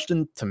no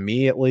question, to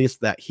me at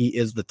least, that he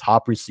is the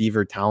top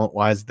receiver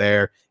talent-wise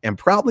there and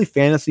probably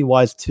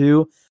fantasy-wise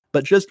too.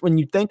 But just when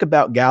you think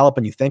about Gallup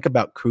and you think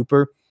about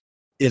Cooper,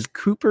 is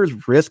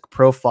Cooper's risk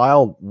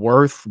profile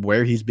worth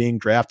where he's being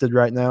drafted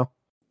right now?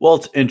 Well,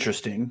 it's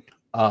interesting.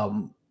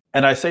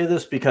 And I say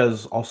this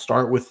because I'll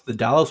start with the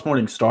Dallas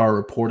Morning Star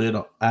reported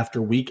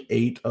after week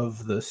 8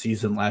 of the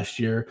season last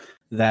year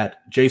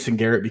that Jason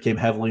Garrett became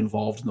heavily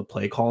involved in the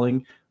play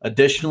calling.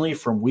 Additionally,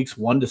 from weeks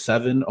 1 to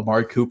 7,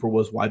 Amari Cooper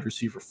was wide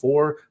receiver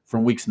 4.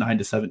 From weeks 9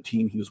 to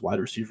 17, he was wide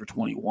receiver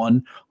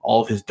 21.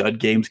 All of his dud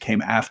games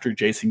came after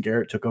Jason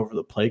Garrett took over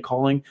the play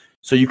calling.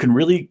 So you can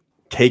really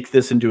take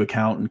this into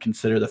account and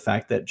consider the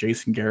fact that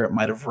Jason Garrett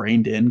might have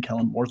reined in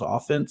Kellen Moore's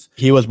offense.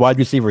 He was wide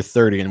receiver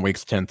 30 in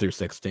weeks 10 through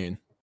 16.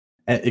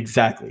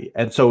 Exactly.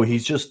 And so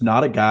he's just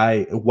not a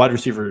guy, wide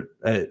receiver.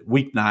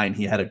 Week 9,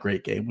 he had a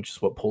great game, which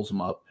is what pulls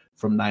him up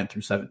from 9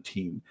 through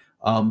 17.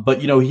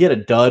 But, he had a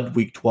dud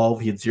week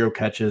 12. He had 0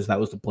 catches. That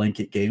was the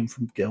blanket game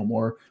from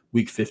Gilmore.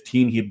 Week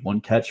 15, he had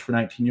 1 catch for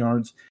 19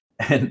 yards.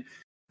 And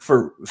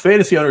for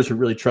fantasy owners who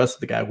really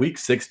trusted the guy, week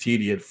 16,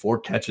 he had 4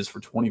 catches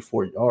for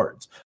 24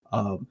 yards.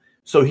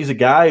 So he's a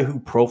guy who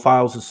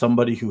profiles as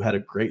somebody who had a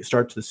great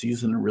start to the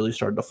season and really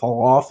started to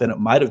fall off. And it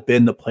might have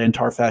been the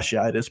plantar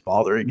fasciitis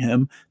bothering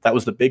him. That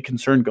was the big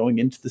concern going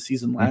into the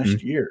season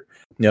last year.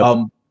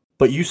 Yep.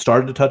 But you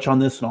started to touch on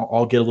this, and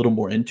I'll get a little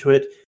more into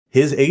it.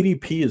 His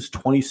ADP is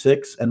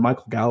 26 and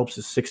Michael Gallup's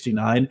is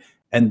 69.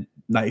 And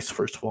nice,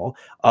 first of all.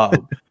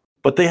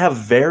 But they have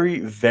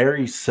very,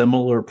 very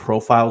similar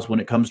profiles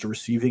when it comes to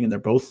receiving, and they're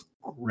both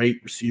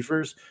great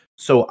receivers.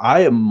 So I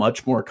am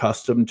much more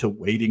accustomed to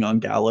waiting on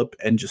Gallup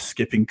and just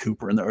skipping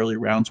Cooper in the early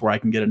rounds where I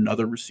can get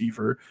another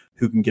receiver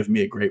who can give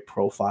me a great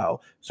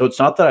profile. So it's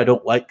not that I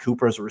don't like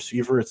Cooper as a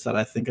receiver. It's that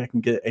I think I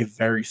can get a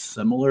very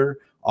similar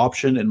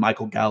option in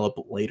Michael Gallup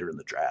later in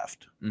the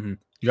draft. Mm-hmm.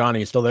 Johnny,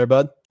 you still there,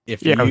 bud?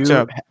 If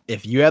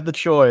you had the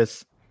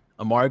choice,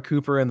 Amari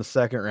Cooper in the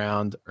 2nd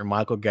round or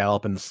Michael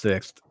Gallup in the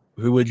 6th,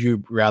 who would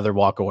you rather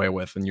walk away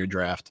with in your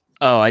draft?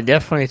 Oh, I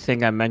definitely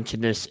think I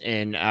mentioned this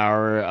in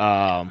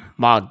our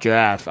mock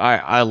draft.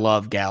 I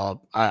love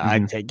Gallup.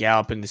 I'd take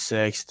Gallup in the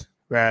 6th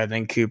rather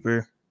than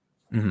Cooper.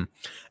 Mm-hmm.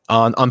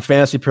 On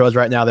Fantasy Pros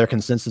right now, their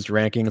consensus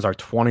rankings are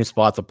 20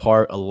 spots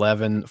apart,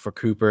 11 for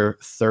Cooper,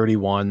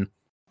 31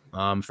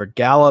 for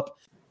Gallup.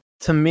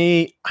 To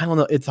me, I don't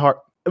know. It's hard.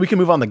 We can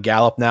move on to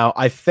Gallup now.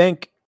 I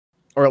think,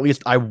 or at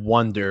least I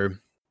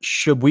wonder,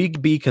 should we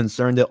be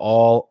concerned at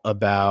all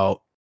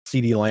about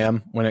CeeDee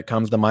Lamb when it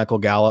comes to Michael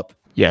Gallup?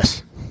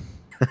 Yes.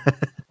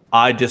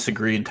 I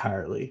disagree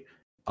entirely.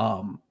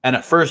 And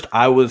at first,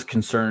 I was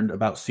concerned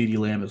about CeeDee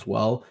Lamb as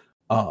well.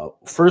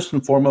 First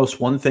and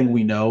foremost, one thing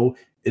we know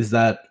is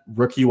that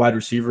rookie wide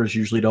receivers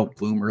usually don't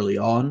bloom early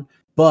on.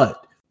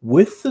 But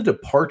with the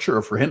departure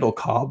of Randall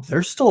Cobb,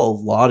 there's still a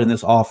lot in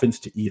this offense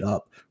to eat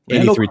up.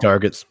 83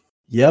 targets.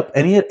 Yep,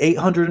 and he had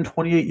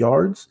 828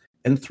 yards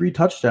and 3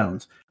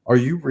 touchdowns. Are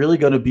you really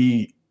going to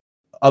be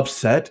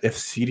upset if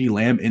CeeDee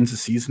Lamb ends the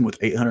season with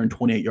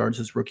 828 yards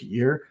his rookie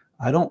year?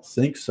 I don't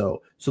think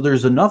so. So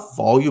there's enough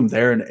volume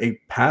there in a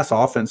pass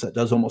offense that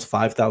does almost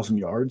 5,000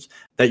 yards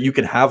that you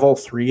can have all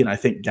 3, and I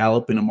think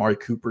Gallup and Amari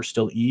Cooper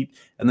still eat,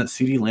 and that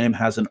CeeDee Lamb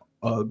has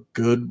a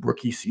good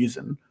rookie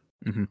season.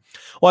 Mm-hmm.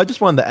 Well, I just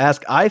wanted to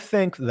ask, I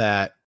think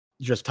that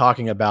just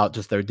talking about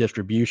just their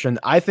distribution,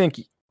 I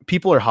think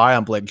people are high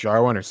on Blake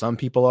Jarwin, or some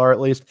people are at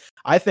least.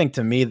 I think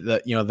to me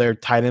that, their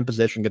tight end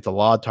position gets a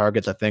lot of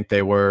targets. I think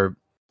they were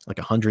like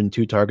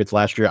 102 targets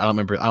last year. I don't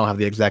remember. I don't have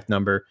the exact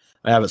number.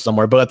 I have it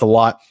somewhere, but that's a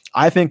lot.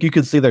 I think you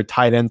could see their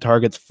tight end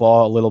targets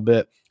fall a little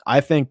bit.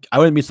 I think I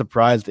wouldn't be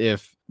surprised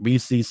if we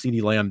see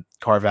CeeDee Lamb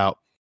carve out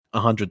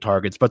 100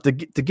 targets. But to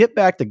get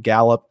back to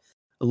Gallup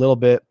a little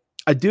bit,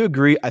 I do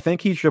agree. I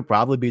think he should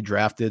probably be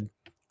drafted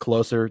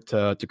closer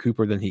to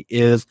Cooper than he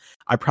is.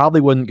 I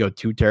probably wouldn't go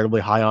too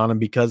terribly high on him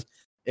because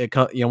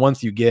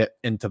once you get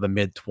into the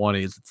mid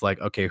 20s, it's like,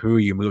 okay, who are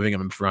you moving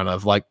him in front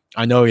of? Like,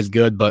 I know he's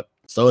good, but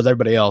so is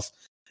everybody else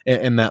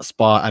in that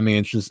spot. I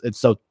mean, it's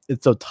so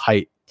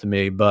tight to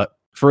me. But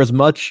for as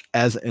much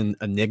as an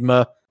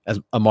enigma as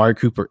Amari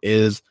Cooper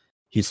is,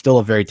 he's still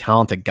a very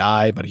talented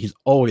guy, but he's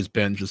always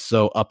been just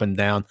so up and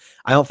down.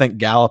 I don't think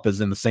Gallup is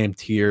in the same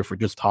tier for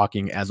just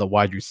talking as a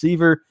wide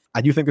receiver.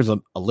 I do think there's a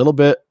little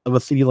bit of a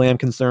CeeDee Lamb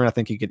concern. I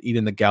think he could eat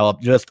into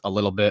Gallup just a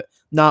little bit,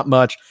 not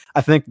much.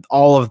 I think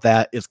all of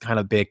that is kind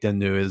of baked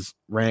into his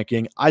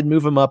ranking. I'd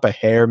move him up a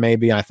hair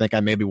maybe. I think I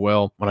maybe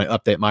will when I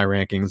update my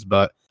rankings,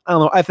 but I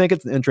don't know. I think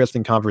it's an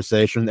interesting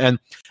conversation. And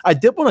I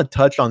did want to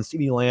touch on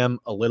CeeDee Lamb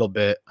a little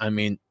bit. I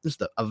mean,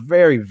 just a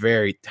very,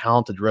 very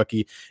talented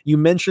rookie. You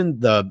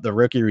mentioned the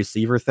rookie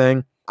receiver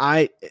thing.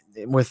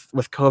 With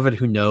COVID,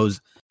 who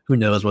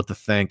knows what to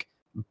think.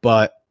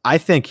 But I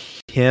think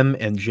him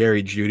and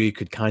Jerry Jeudy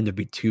could kind of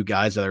be 2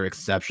 guys that are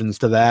exceptions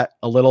to that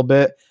a little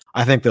bit.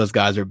 I think those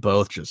guys are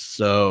both just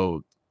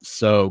so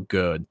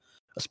good,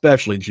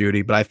 especially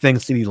Jeudy. But I think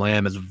CeeDee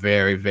Lamb is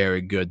very,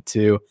 very good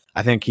too.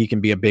 I think he can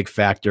be a big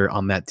factor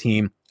on that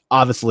team.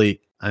 Obviously,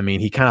 I mean,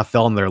 he kind of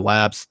fell in their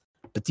laps.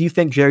 But do you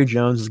think Jerry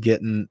Jones is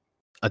getting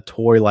a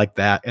toy like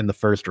that in the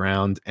first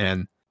round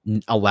and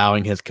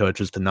allowing his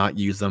coaches to not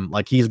use them?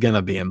 Like, he's going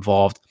to be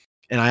involved.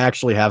 And I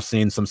actually have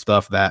seen some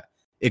stuff that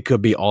it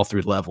could be all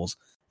 3 levels.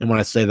 And when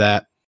I say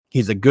that,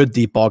 He's a good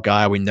deep ball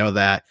guy. We know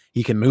that.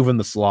 He can move in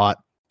the slot.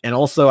 And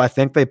also, I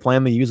think they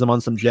plan to use him on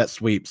some jet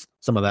sweeps,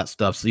 some of that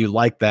stuff. So you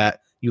like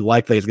that. You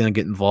like that he's going to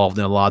get involved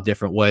in a lot of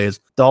different ways.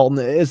 Dalton,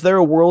 is there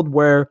a world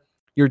where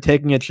you're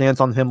taking a chance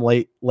on him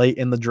late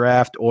in the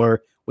draft,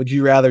 or would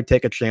you rather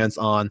take a chance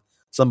on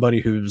somebody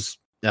who's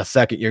a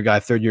second-year guy,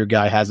 third-year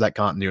guy, has that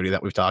continuity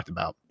that we've talked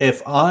about?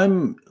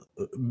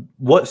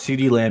 What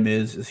CeeDee Lamb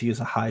is he is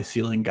a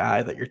high-ceiling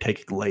guy that you're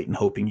taking late and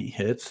hoping he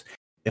hits.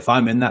 If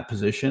I'm in that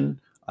position,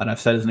 and I've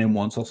said his name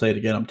once, I'll say it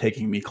again, I'm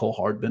taking Mecole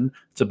Hardman.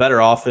 It's a better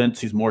offense.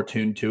 He's more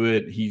tuned to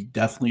it. He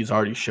definitely has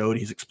already showed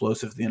he's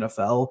explosive in the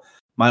NFL.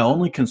 My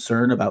only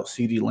concern about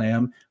CeeDee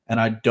Lamb, and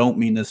I don't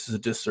mean this as a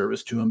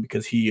disservice to him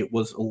because he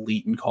was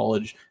elite in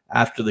college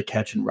after the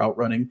catch and route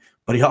running,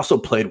 but he also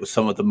played with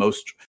some of the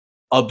most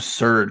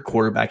absurd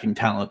quarterbacking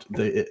talent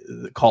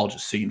the college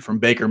has seen, from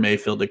Baker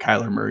Mayfield to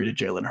Kyler Murray to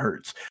Jalen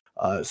Hurts.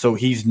 So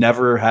he's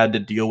never had to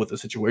deal with a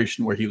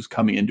situation where he was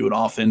coming into an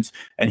offense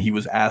and he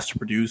was asked to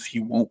produce. He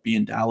won't be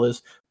in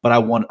Dallas, but I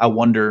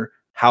wonder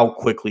how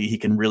quickly he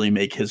can really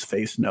make his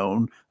face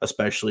known,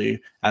 especially,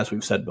 as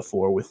we've said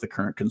before, with the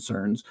current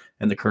concerns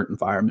and the current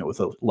environment with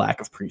a lack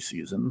of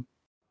preseason.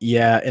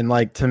 Yeah, and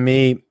like, to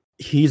me,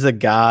 he's a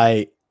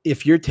guy,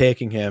 if you're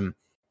taking him,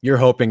 you're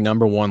hoping,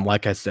 number one,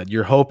 like I said,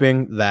 you're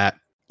hoping that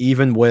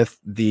even with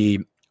the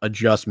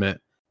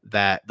adjustment,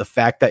 that the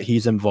fact that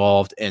he's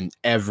involved in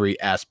every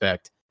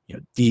aspect,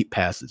 deep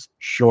passes,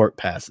 short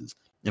passes,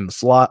 in the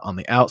slot, on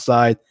the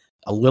outside,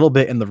 a little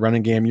bit in the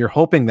running game, you're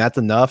hoping that's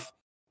enough.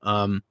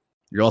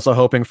 You're also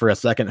hoping for a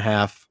second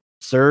half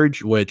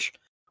surge, which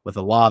with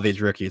a lot of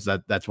these rookies,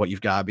 that's what you've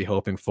got to be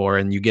hoping for.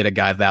 And you get a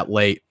guy that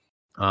late,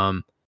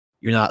 you're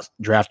not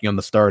drafting on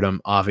the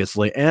stardom,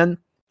 obviously. And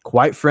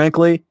quite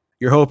frankly,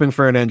 you're hoping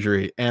for an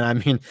injury. And I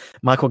mean,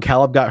 Michael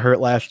Gallup got hurt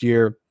last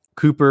year.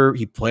 Cooper,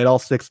 he played all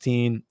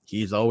 16.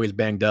 He's always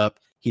banged up.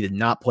 He did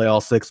not play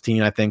all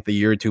 16, I think, the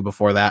year or two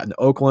before that in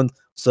Oakland.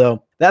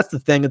 So that's the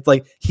thing. It's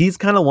like, he's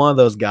kind of one of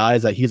those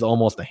guys that he's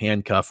almost a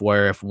handcuff,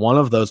 where if one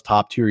of those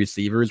top two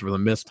receivers were to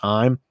miss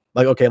time,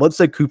 like, okay, let's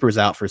say Cooper's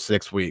out for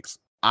 6 weeks.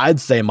 I'd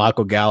say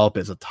Michael Gallup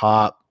is a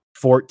top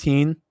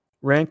 14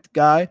 ranked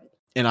guy,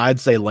 and I'd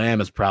say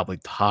Lamb is probably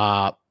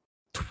top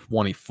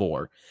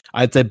 24.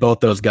 I'd say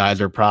both those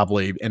guys are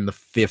probably in the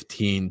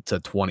 15 to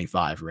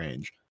 25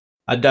 range.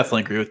 I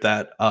definitely agree with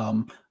that.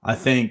 I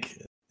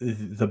think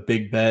the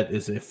big bet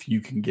is if you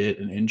can get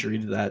an injury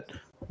to that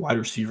wide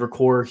receiver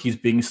core. He's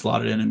being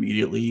slotted in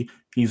immediately.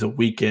 He's a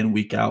week in,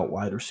 week out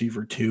wide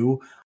receiver too.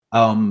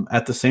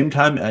 At the same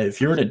time, if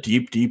you're in a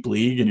deep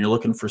league and you're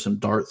looking for some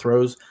dart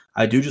throws,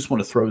 I do just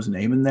want to throw his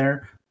name in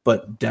there.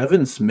 But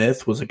Devin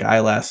Smith was a guy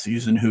last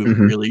season who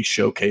really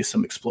showcased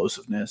some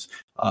explosiveness.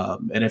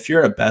 And if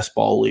you're in a best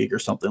ball league or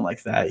something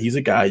like that, he's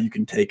a guy you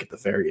can take at the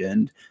very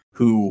end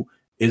who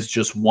is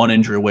just one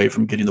injury away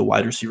from getting the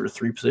wide receiver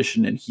 3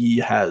 position, and he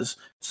has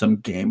some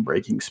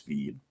game-breaking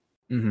speed.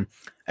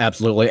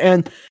 Absolutely.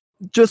 And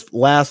just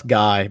last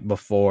guy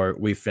before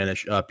we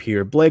finish up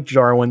here, Blake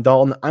Jarwin.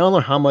 Dalton, I don't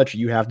know how much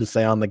you have to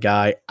say on the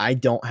guy. I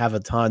don't have a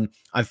ton.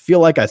 I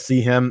feel like I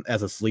see him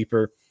as a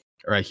sleeper,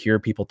 or I hear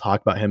people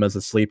talk about him as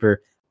a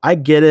sleeper. I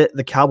get it.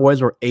 The Cowboys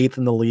were 8th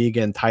in the league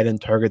in tight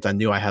end targets. I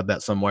knew I had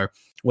that somewhere,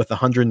 with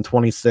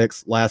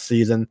 126 last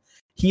season.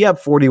 He had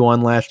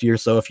 41 last year.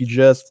 So if you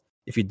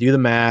do the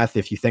math,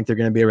 if you think they're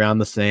going to be around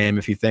the same,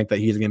 if you think that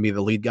he's going to be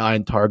the lead guy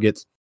in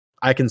targets,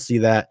 I can see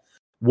that.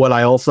 What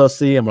I also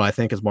see, and what I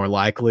think is more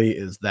likely,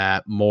 is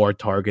that more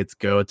targets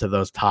go to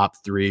those top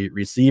 3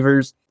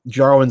 receivers.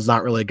 Jarwin's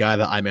not really a guy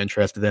that I'm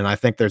interested in. I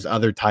think there's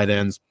other tight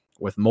ends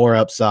with more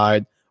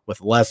upside, with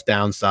less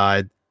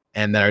downside,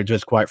 and that are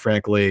just, quite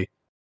frankly,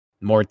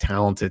 more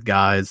talented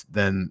guys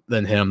than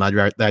him.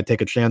 I'd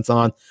take a chance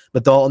on.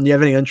 But Dalton, do you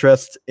have any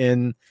interest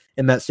in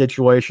that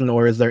situation,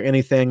 or is there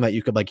anything that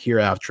you could hear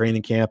out of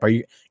training camp? Are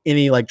you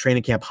any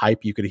training camp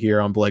hype you could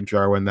hear on Blake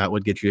Jarwin that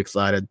would get you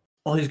excited?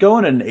 Well, he's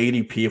going an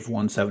ADP of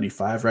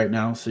 175 right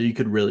now, so you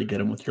could really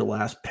get him with your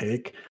last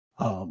pick.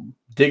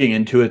 Digging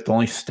into it, the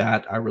only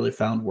stat I really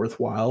found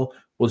worthwhile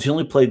was he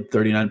only played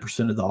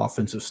 39% of the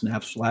offensive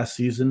snaps last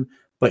season,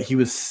 but he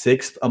was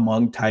 6th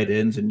among tight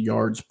ends in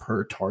yards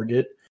per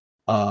target,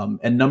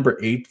 and number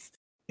 8th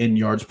in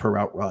yards per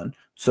route run.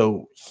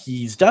 So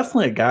he's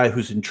definitely a guy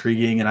who's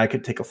intriguing, and I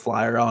could take a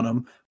flyer on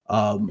him.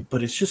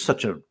 But it's just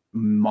such a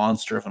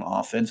monster of an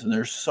offense, and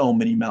there's so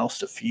many mouths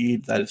to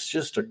feed that it's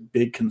just a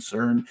big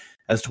concern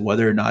as to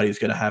whether or not he's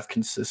going to have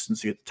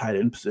consistency at the tight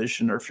end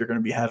position, or if you're going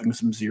to be having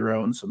some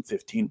 0 and some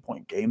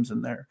 15-point games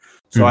in there.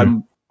 So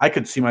I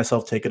could see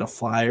myself taking a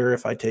flyer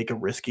if I take a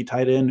risky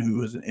tight end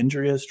who has an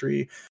injury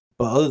history.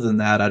 But other than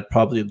that, I'd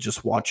probably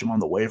just watch him on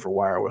the waiver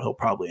wire, where he'll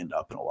probably end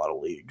up in a lot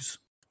of leagues.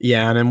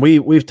 Yeah, and then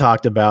we've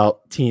talked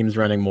about teams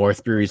running more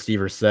 3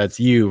 receiver sets.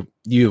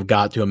 You've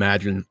got to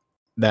imagine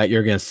that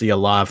you're going to see a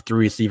lot of 3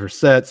 receiver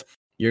sets.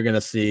 You're going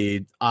to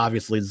see,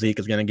 obviously, Zeke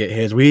is going to get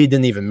his. We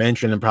didn't even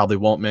mention, and probably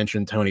won't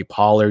mention, Tony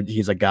Pollard.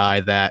 He's a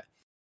guy that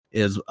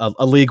is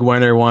a league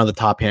winner, one of the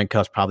top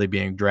handcuffs probably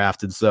being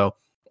drafted. So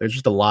there's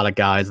just a lot of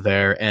guys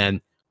there.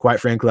 And quite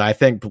frankly, I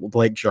think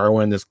Blake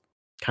Jarwin is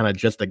kind of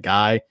just a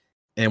guy.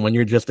 And when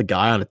you're just a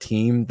guy on a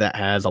team that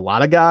has a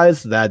lot of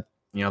guys, that,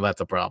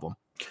 that's a problem.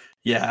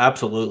 Yeah,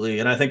 absolutely.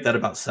 And I think that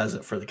about says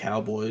it for the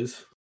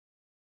Cowboys.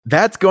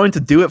 That's going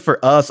to do it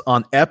for us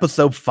on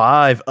episode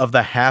 5 of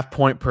the Half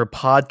Point Per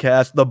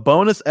Podcast, the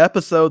bonus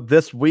episode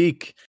this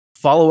week.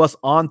 Follow us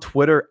on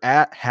Twitter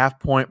at Half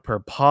Point Per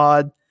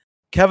Pod.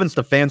 Kevin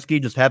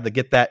Stefanski just had to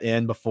get that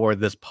in before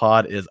this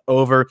pod is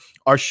over.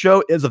 Our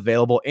show is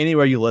available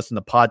anywhere you listen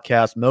to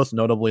podcasts, most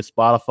notably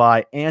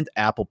Spotify and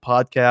Apple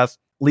Podcasts.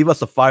 Leave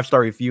us a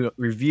 5-star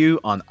review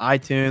on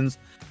iTunes.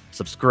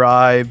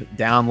 Subscribe,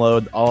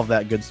 download, all of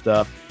that good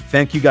stuff.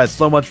 Thank you guys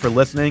so much for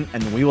listening,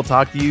 and we will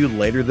talk to you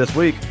later this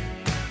week.